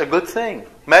is a good thing.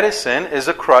 Medicine is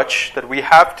a crutch that we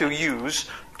have to use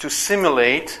to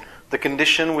simulate the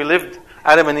condition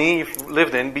Adam and Eve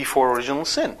lived in before original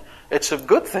sin. It's a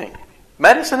good thing.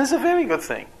 Medicine is a very good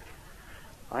thing.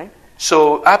 Right?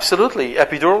 So, absolutely,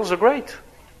 epidurals are great.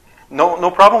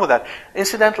 No problem with that.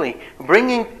 Incidentally,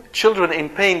 bringing children in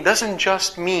pain doesn't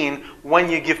just mean when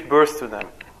you give birth to them.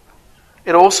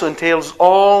 It also entails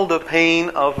all the pain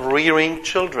of rearing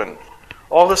children.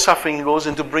 All the suffering that goes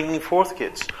into bringing forth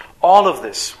kids. All of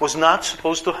this was not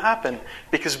supposed to happen,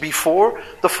 because before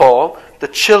the fall, the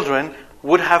children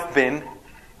would have been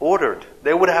ordered.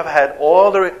 They would have had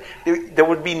there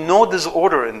would be no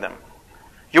disorder in them.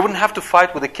 You wouldn't have to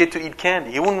fight with a kid to eat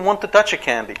candy. You wouldn't want to touch a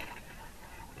candy.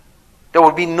 There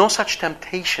would be no such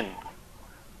temptation.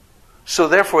 So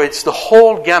therefore, it's the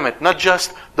whole gamut, not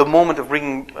just the moment of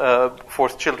bringing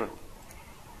forth children.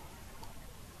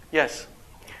 Yes.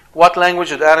 What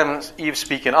language did Adam and Eve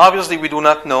speak in? Obviously, we do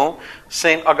not know.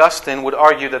 St. Augustine would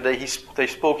argue that they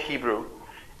spoke Hebrew,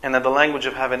 and that the language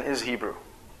of heaven is Hebrew.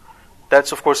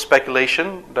 That's, of course,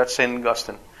 speculation. That's St.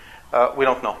 Augustine. We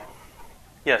don't know.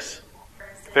 Yes.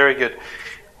 Very good.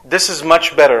 This is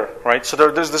much better, right? So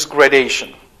there's this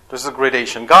gradation. There's a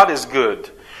gradation. God is good.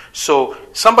 So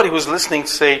somebody who's listening,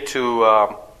 say, to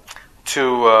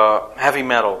heavy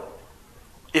metal,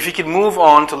 if he can move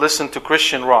on to listen to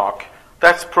Christian rock,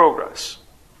 that's progress,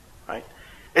 right?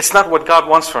 It's not what God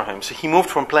wants for him. So he moved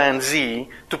from plan Z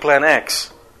to plan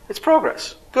X. It's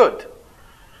progress. Good.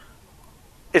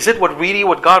 Is it what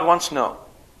God wants? No.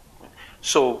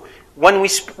 So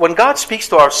when God speaks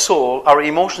to our soul, our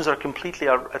emotions are completely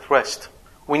at rest.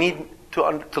 We need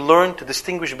to learn to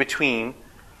distinguish between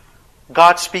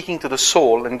God speaking to the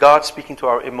soul and God speaking to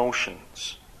our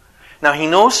emotions. Now, He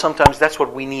knows sometimes that's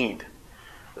what we need.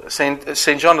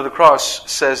 St. John of the Cross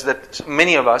says that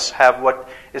many of us have what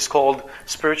is called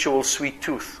spiritual sweet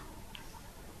tooth.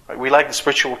 Right? We like the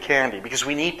spiritual candy because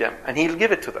we need them, and He'll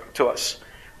give it to us.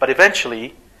 But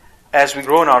eventually, as we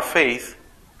grow in our faith,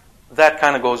 that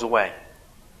kind of goes away.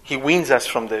 He weans us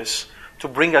from this to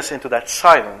bring us into that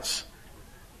silence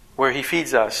where He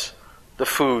feeds us the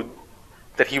food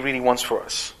that He really wants for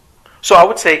us. So I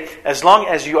would say, as long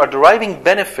as you are deriving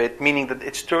benefit, meaning that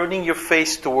it's turning your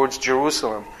face towards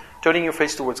Jerusalem, turning your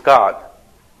face towards God,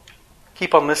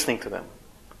 keep on listening to them.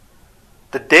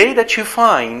 The day that you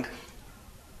find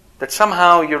that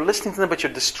somehow you're listening to them but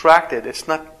you're distracted, it's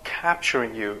not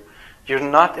capturing you, you're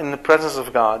not in the presence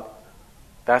of God,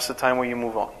 that's the time where you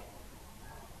move on.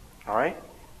 Alright?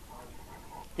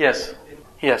 Yes.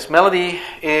 Yes, melody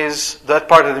is that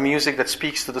part of the music that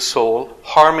speaks to the soul.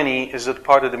 Harmony is the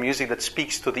part of the music that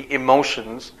speaks to the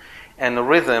emotions. And the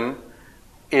rhythm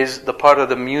is the part of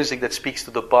the music that speaks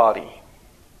to the body.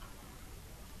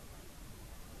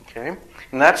 Okay?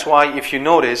 And that's why, if you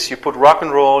notice, you put rock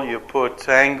and roll, you put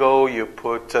tango, you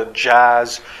put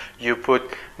jazz, you put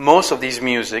most of these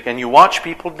music, and you watch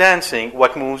people dancing,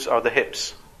 what moves are the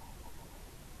hips.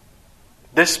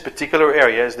 This particular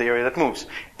area is the area that moves.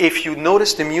 If you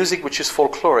notice the music which is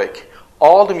folkloric,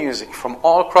 all the music from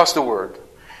all across the world,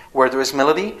 where there is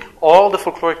melody, all the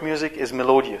folkloric music is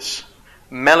melodious.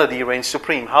 Melody reigns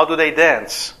supreme. How do they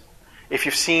dance? If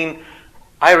you've seen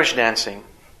Irish dancing,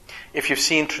 if you've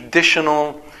seen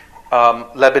traditional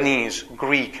Lebanese,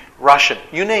 Greek, Russian,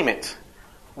 you name it,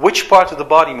 which part of the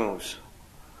body moves?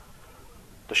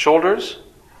 The shoulders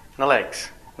and the legs,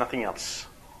 nothing else.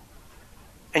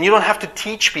 And you don't have to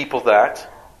teach people that.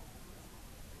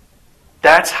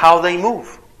 That's how they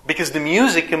move. Because the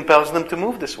music compels them to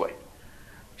move this way.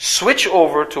 Switch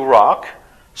over to rock,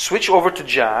 switch over to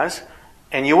jazz,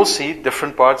 and you will see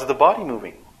different parts of the body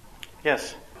moving.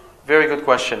 Yes. Very good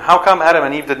question. How come Adam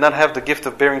and Eve did not have the gift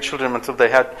of bearing children until they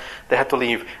had to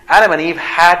leave? Adam and Eve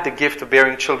had the gift of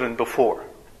bearing children before.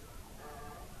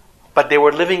 But they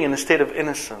were living in a state of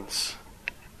innocence.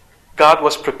 God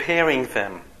was preparing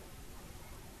them.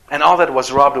 And all that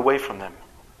was robbed away from them.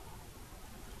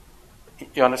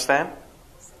 You understand?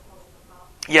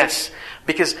 Yes.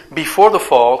 Because before the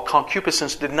fall,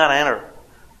 concupiscence did not enter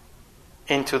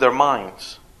into their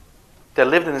minds. They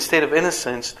lived in a state of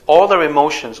innocence. All their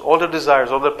emotions, all their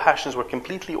desires, all their passions were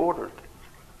completely ordered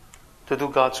to do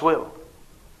God's will.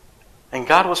 And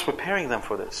God was preparing them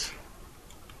for this.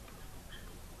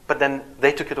 But then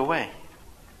they took it away.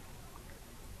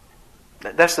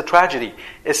 That's the tragedy.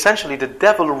 Essentially, the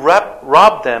devil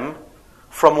robbed them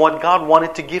from what God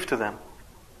wanted to give to them.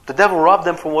 The devil robbed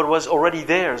them from what was already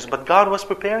theirs, but God was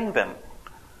preparing them.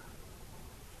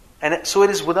 And so it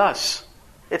is with us.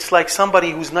 It's like somebody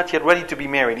who's not yet ready to be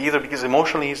married, either because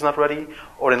emotionally he's not ready,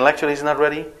 or intellectually he's not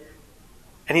ready,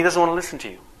 and he doesn't want to listen to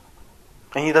you.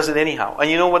 And he does it anyhow. And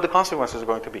you know what the consequences are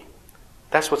going to be.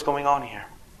 That's what's going on here.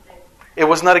 It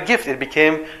was not a gift. It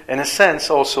became, in a sense,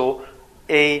 also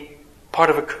a part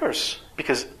of a curse,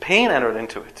 because pain entered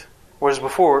into it, whereas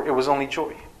before it was only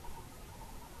joy.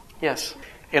 Yes.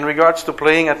 In regards to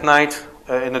playing at night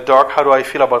in the dark, how do I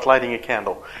feel about lighting a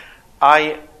candle?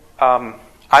 I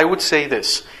would say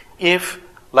this: if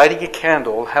lighting a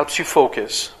candle helps you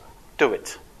focus, do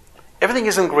it. Everything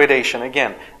is in gradation.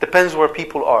 Again, depends where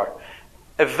people are.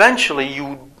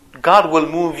 Eventually, God will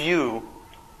move you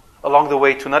along the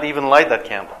way to not even light that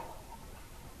candle,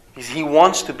 because He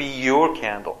wants to be your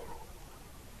candle.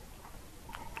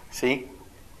 See?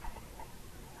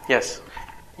 Yes.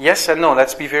 Yes and no.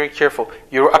 Let's be very careful.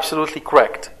 You're absolutely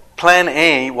correct. Plan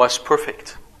A was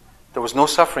perfect. There was no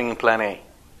suffering in Plan A.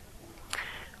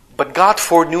 But God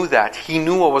foreknew that. He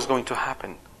knew what was going to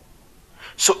happen.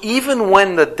 So even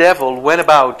when the devil went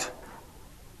about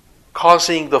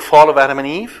causing the fall of Adam and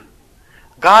Eve,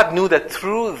 God knew that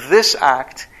through this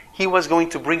act, He was going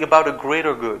to bring about a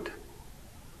greater good.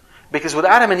 Because with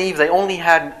Adam and Eve, they only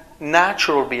had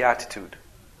natural beatitude.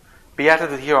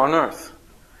 Beatitude here on earth.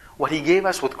 What He gave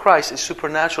us with Christ is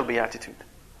supernatural beatitude.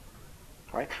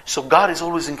 Right? So God is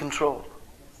always in control.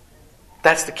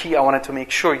 That's the key I wanted to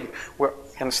make sure you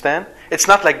understand. It's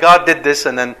not like God did this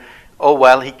and then, oh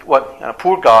well,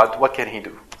 poor God, what can He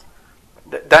do?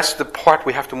 That's the part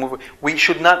we have to move. We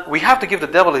have to give the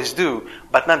devil his due,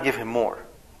 but not give him more.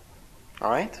 All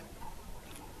right?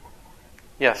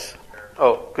 Yes.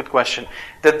 Oh, good question.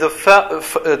 Did the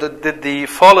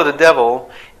fall of the devil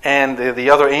and the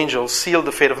other angels seal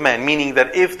the fate of man? Meaning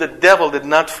that if the devil did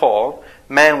not fall,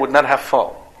 man would not have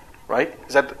fallen. right?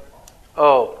 Is that?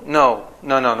 Oh, no.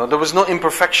 There was no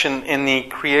imperfection in the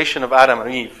creation of Adam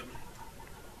and Eve.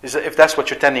 If that's what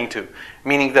you're tending to.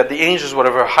 Meaning that the angels were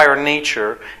of a higher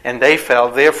nature and they fell,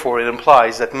 therefore it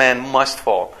implies that man must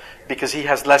fall because he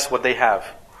has less what they have.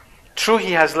 True,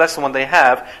 he has less than what they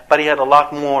have, but he had a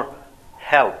lot more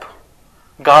help.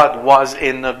 God was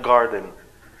in the garden.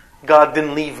 God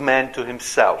didn't leave man to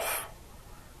himself.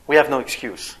 We have no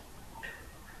excuse.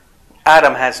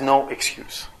 Adam has no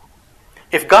excuse.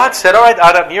 If God said, all right,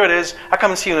 Adam, here it is. I'll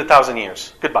come and see you in 1,000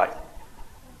 years. Goodbye.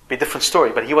 Be a different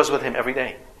story, but he was with him every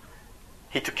day.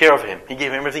 He took care of him. He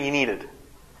gave him everything he needed.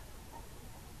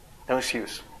 No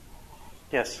excuse.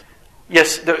 Yes.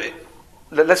 Yes,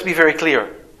 let's be very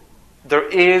clear. There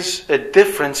is a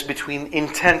difference between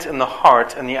intent in the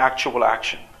heart and the actual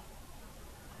action.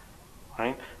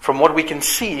 Right? From what we can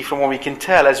see, from what we can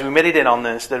tell as we meditate on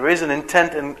this, there is an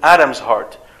intent in Adam's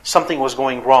heart. Something was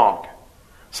going wrong.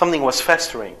 Something was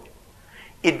festering.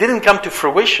 It didn't come to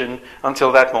fruition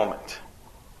until that moment.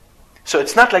 So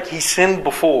it's not like he sinned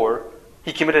before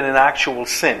he committed an actual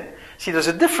sin. See, there's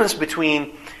a difference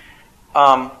between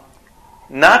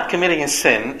not committing a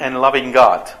sin and loving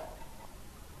God.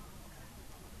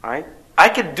 Right? I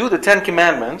could do the 10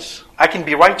 Commandments, I can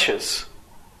be righteous,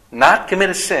 not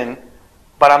commit a sin,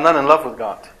 but I'm not in love with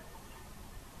God.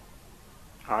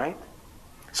 Alright?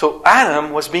 So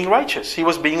Adam was being righteous. He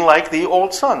was being like the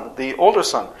older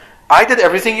son. I did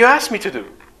everything you asked me to do.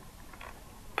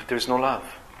 But there's no love.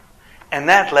 And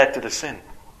that led to the sin.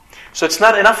 So it's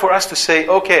not enough for us to say,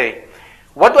 okay,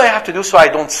 what do I have to do so I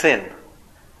don't sin?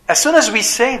 As soon as we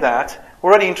say that,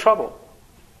 we're already in trouble.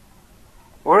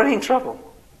 We're already in trouble.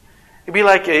 It'd be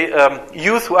like a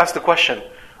youth who asks the question,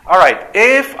 all right,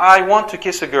 if I want to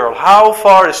kiss a girl, how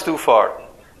far is too far?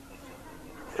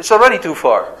 It's already too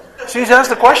far. So you ask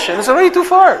the question, it's already too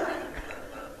far.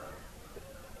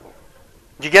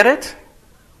 Do you get it?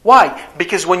 Why?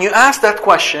 Because when you ask that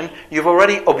question, you've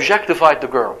already objectified the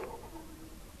girl.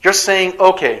 You're saying,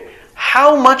 okay,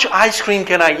 how much ice cream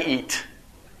can I eat?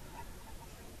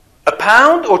 1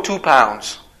 pound or 2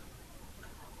 pounds?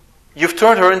 You've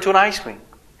turned her into an ice cream.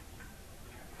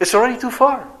 It's already too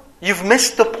far. You've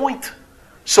missed the point.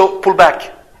 So pull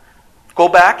back. Go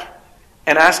back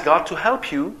and ask God to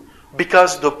help you,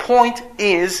 because the point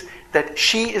is that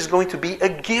she is going to be a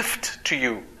gift to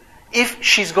you. If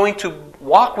she's going to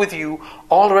walk with you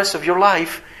all the rest of your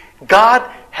life, God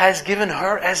has given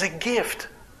her as a gift.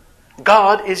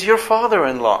 God is your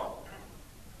father-in-law.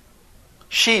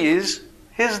 She is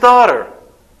his daughter.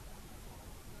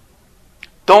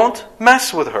 Don't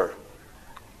mess with her.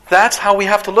 That's how we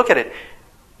have to look at it.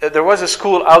 There was a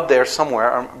school out there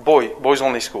somewhere, boys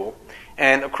only school,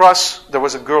 and across there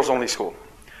was a girls only school.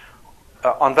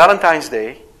 On Valentine's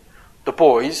Day, the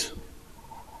boys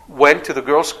went to the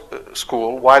girls'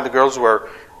 school while the girls were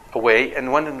away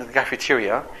and went into the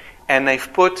cafeteria, and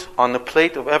they've put on the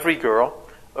plate of every girl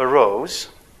a rose,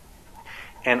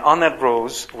 and on that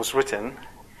rose was written,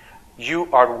 "You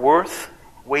are worth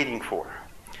waiting for."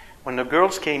 When the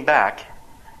girls came back,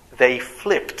 they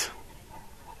flipped,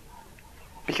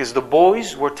 because the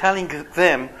boys were telling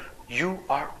them, "You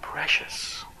are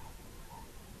precious.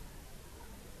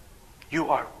 You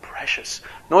are precious."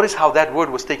 Notice how that word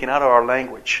was taken out of our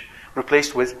language,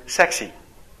 replaced with sexy.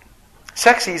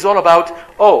 Sexy is all about,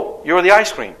 oh, you're the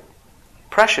ice cream.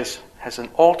 Precious has an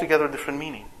altogether different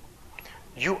meaning.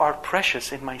 You are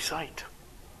precious in my sight.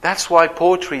 That's why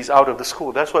poetry is out of the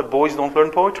school. That's why boys don't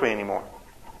learn poetry anymore.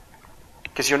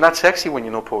 Because you're not sexy when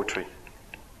you know poetry.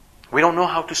 We don't know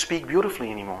how to speak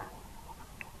beautifully anymore.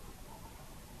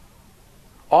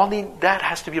 Only that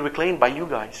has to be reclaimed by you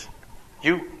guys.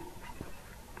 You.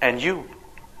 And you.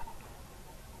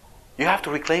 You have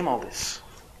to reclaim all this.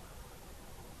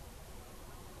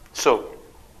 So,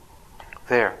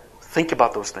 there. Think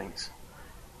about those things.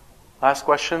 Last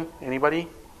question. Anybody?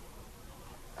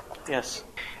 Yes.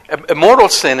 A mortal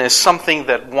sin is something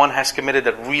that one has committed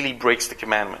that really breaks the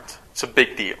commandment. It's a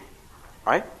big deal.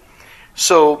 Right?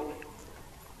 So,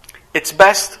 it's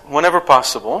best, whenever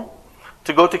possible,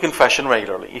 to go to confession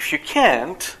regularly. If you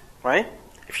can't, right?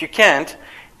 If you can't,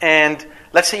 and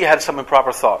let's say you had some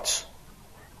improper thoughts,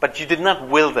 but you did not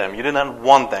will them, you did not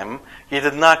want them, you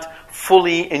did not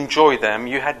fully enjoy them,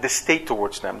 you had distaste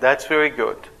towards them. That's very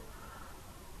good.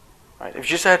 Right? If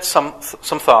you just had some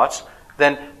thoughts,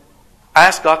 then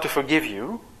ask God to forgive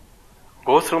you.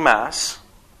 Go through Mass.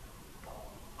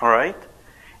 All right?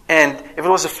 And if it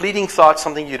was a fleeting thought,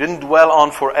 something you didn't dwell on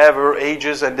forever,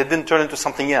 ages, and it didn't turn into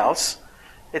something else,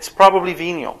 it's probably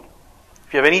venial.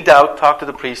 If you have any doubt, talk to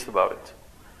the priest about it.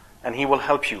 And he will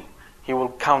help you. He will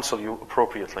counsel you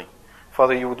appropriately.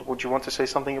 Father, would you want to say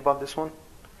something about this one?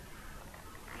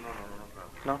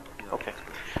 No? Okay.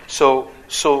 So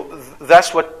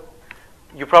that's what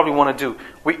you probably want to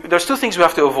do. There's two things we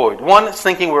have to avoid. One is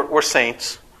thinking we're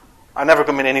saints. I never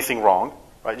commit anything wrong.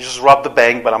 Right? You just robbed the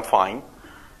bank, but I'm fine.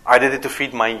 I did it to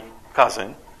feed my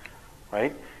cousin.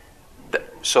 Right?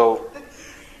 So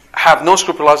have no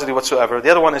scrupulosity whatsoever. The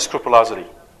other one is scrupulosity.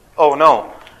 Oh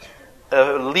no.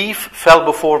 A leaf fell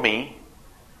before me.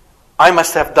 I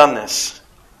must have done this.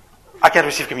 I can't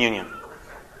receive communion.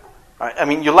 Right? I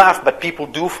mean, you laugh, but people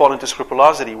do fall into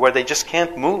scrupulosity where they just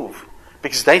can't move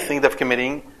because they think they're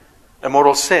committing a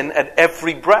mortal sin at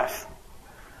every breath.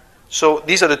 So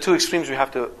these are the two extremes we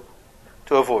have to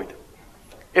avoid.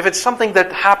 If it's something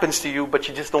that happens to you, but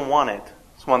you just don't want it,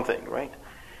 it's one thing, right?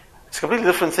 It's a completely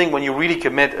different thing when you really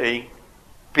commit a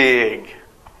big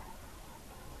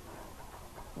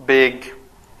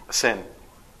sin.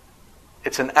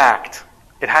 It's an act.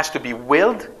 It has to be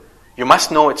willed. You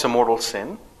must know it's a mortal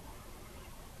sin.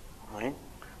 Right?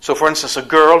 So for instance, a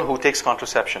girl who takes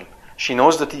contraception. She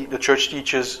knows that the church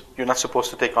teaches you're not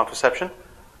supposed to take contraception.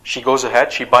 She goes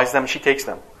ahead, she buys them, she takes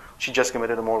them. She just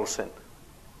committed a mortal sin.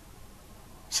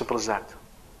 Simple as that.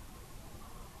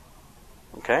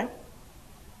 Okay?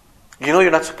 You know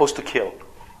you're not supposed to kill.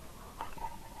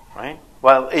 Right?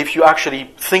 Well, if you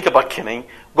actually think about killing,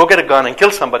 go get a gun and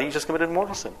kill somebody, you just committed a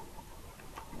mortal sin.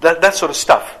 That sort of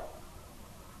stuff.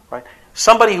 Right?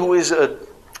 Somebody who is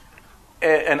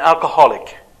an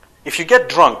alcoholic, if you get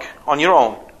drunk on your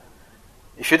own,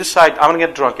 if you decide, I'm going to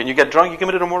get drunk, and you get drunk, you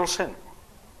committed a mortal sin.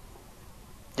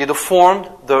 You deformed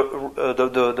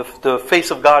the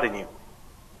face of God in you.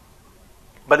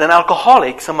 But an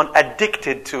alcoholic, someone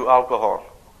addicted to alcohol,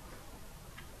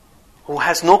 who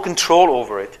has no control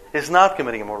over it, is not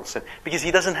committing a mortal sin because he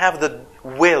doesn't have the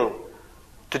will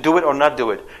to do it or not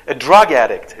do it. A drug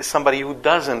addict is somebody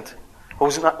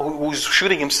who's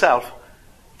shooting himself.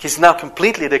 He's now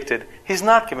completely addicted. He's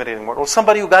not committing a mortal. Or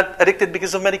somebody who got addicted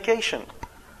because of medication.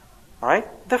 All right?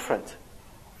 Different.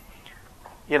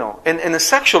 You know, in the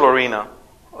sexual arena,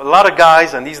 a lot of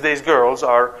guys and these days girls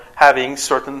are having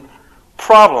certain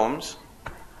problems.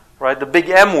 Right? The big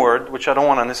M word, which I don't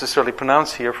want to necessarily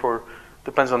pronounce here,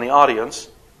 depends on the audience.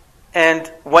 And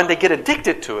when they get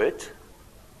addicted to it,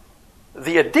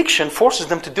 the addiction forces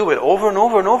them to do it over and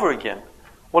over and over again.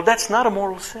 Well, that's not a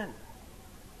mortal sin.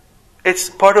 It's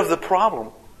part of the problem.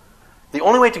 The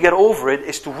only way to get over it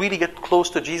is to really get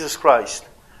close to Jesus Christ,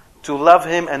 to love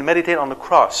Him and meditate on the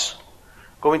cross.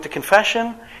 Go into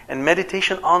confession and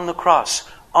meditation on the cross,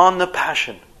 on the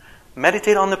passion.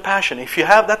 Meditate on the passion. If you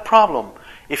have that problem,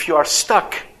 if you are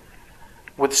stuck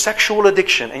with sexual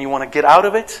addiction and you want to get out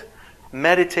of it,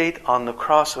 meditate on the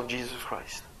cross of Jesus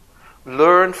Christ.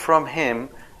 Learn from Him.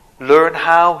 Learn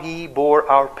how He bore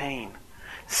our pain.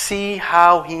 See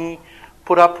how He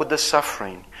put up with the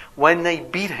suffering. When they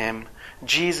beat Him,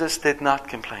 Jesus did not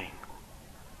complain.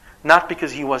 Not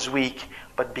because He was weak,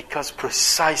 but because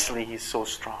precisely He's so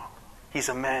strong. He's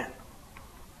a man.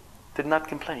 Did not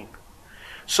complain.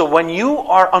 So when you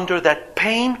are under that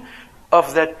pain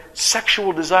of that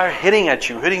sexual desire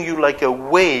hitting you like a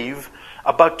wave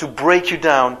about to break you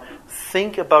down,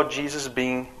 think about Jesus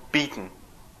being beaten.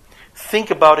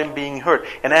 Think about Him being hurt.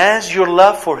 And as your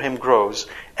love for Him grows,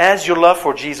 as your love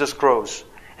for Jesus grows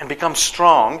and becomes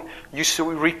strong, you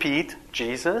should repeat,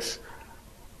 Jesus,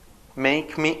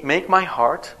 make me meek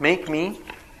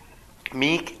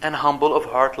and humble of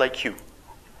heart like you.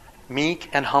 Meek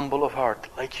and humble of heart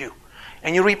like you.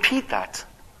 And you repeat that.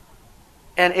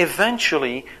 And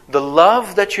eventually, the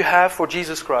love that you have for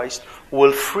Jesus Christ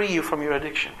will free you from your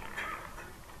addiction.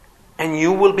 And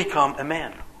you will become a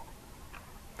man.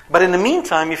 But in the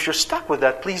meantime, if you're stuck with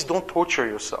that, please don't torture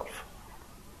yourself.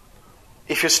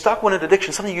 If you're stuck with an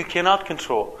addiction, something you cannot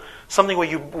control, something where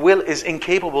your will is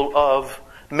incapable of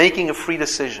making a free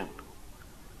decision,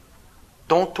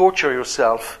 don't torture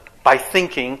yourself by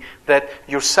thinking that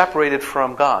you're separated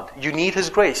from God. You need His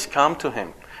grace. Come to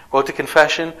Him. Go to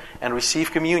confession and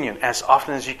receive communion as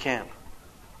often as you can.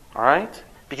 All right?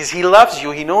 Because He loves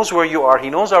you. He knows where you are. He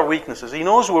knows our weaknesses. He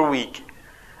knows we're weak.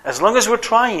 As long as we're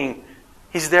trying,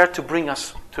 He's there to bring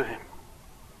us to Him.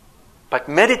 But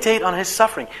meditate on His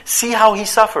suffering. See how He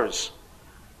suffers.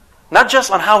 Not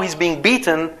just on how He's being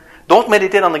beaten. Don't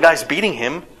meditate on the guys beating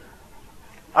Him.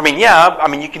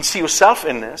 You can see yourself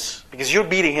in this because you're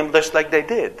beating Him just like they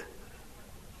did.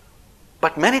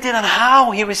 But meditate on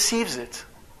how He receives it.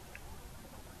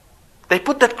 They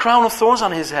put that crown of thorns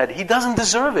on His head. He doesn't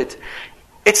deserve it.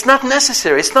 It's not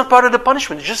necessary. It's not part of the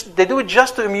punishment. They do it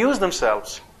just to amuse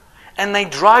themselves. And they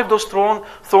drive those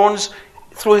thorns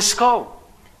through His skull,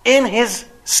 in His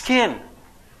skin.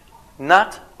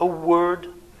 Not a word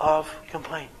of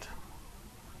complaint.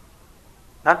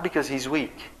 Not because he's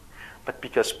weak, but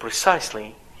because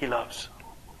precisely he loves.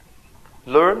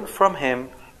 Learn from him.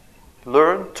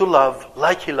 Learn to love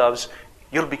like he loves.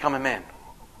 You'll become a man.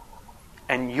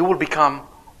 And you will become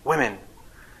women.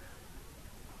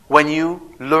 When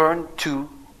you learn to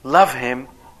love him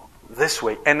this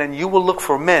way. And then you will look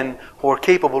for men who are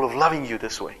capable of loving you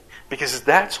this way. Because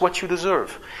that's what you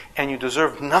deserve. And you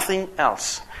deserve nothing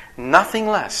else. Nothing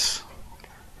less.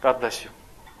 God bless you.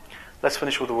 Let's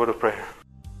finish with a word of prayer.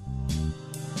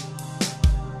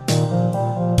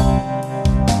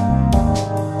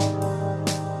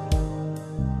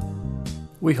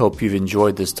 We hope you've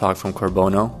enjoyed this talk from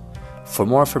Carbono. For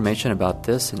more information about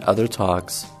this and other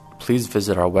talks, please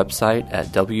visit our website at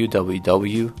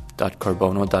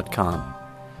www.carbono.com.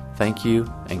 Thank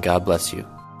you, and God bless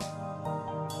you.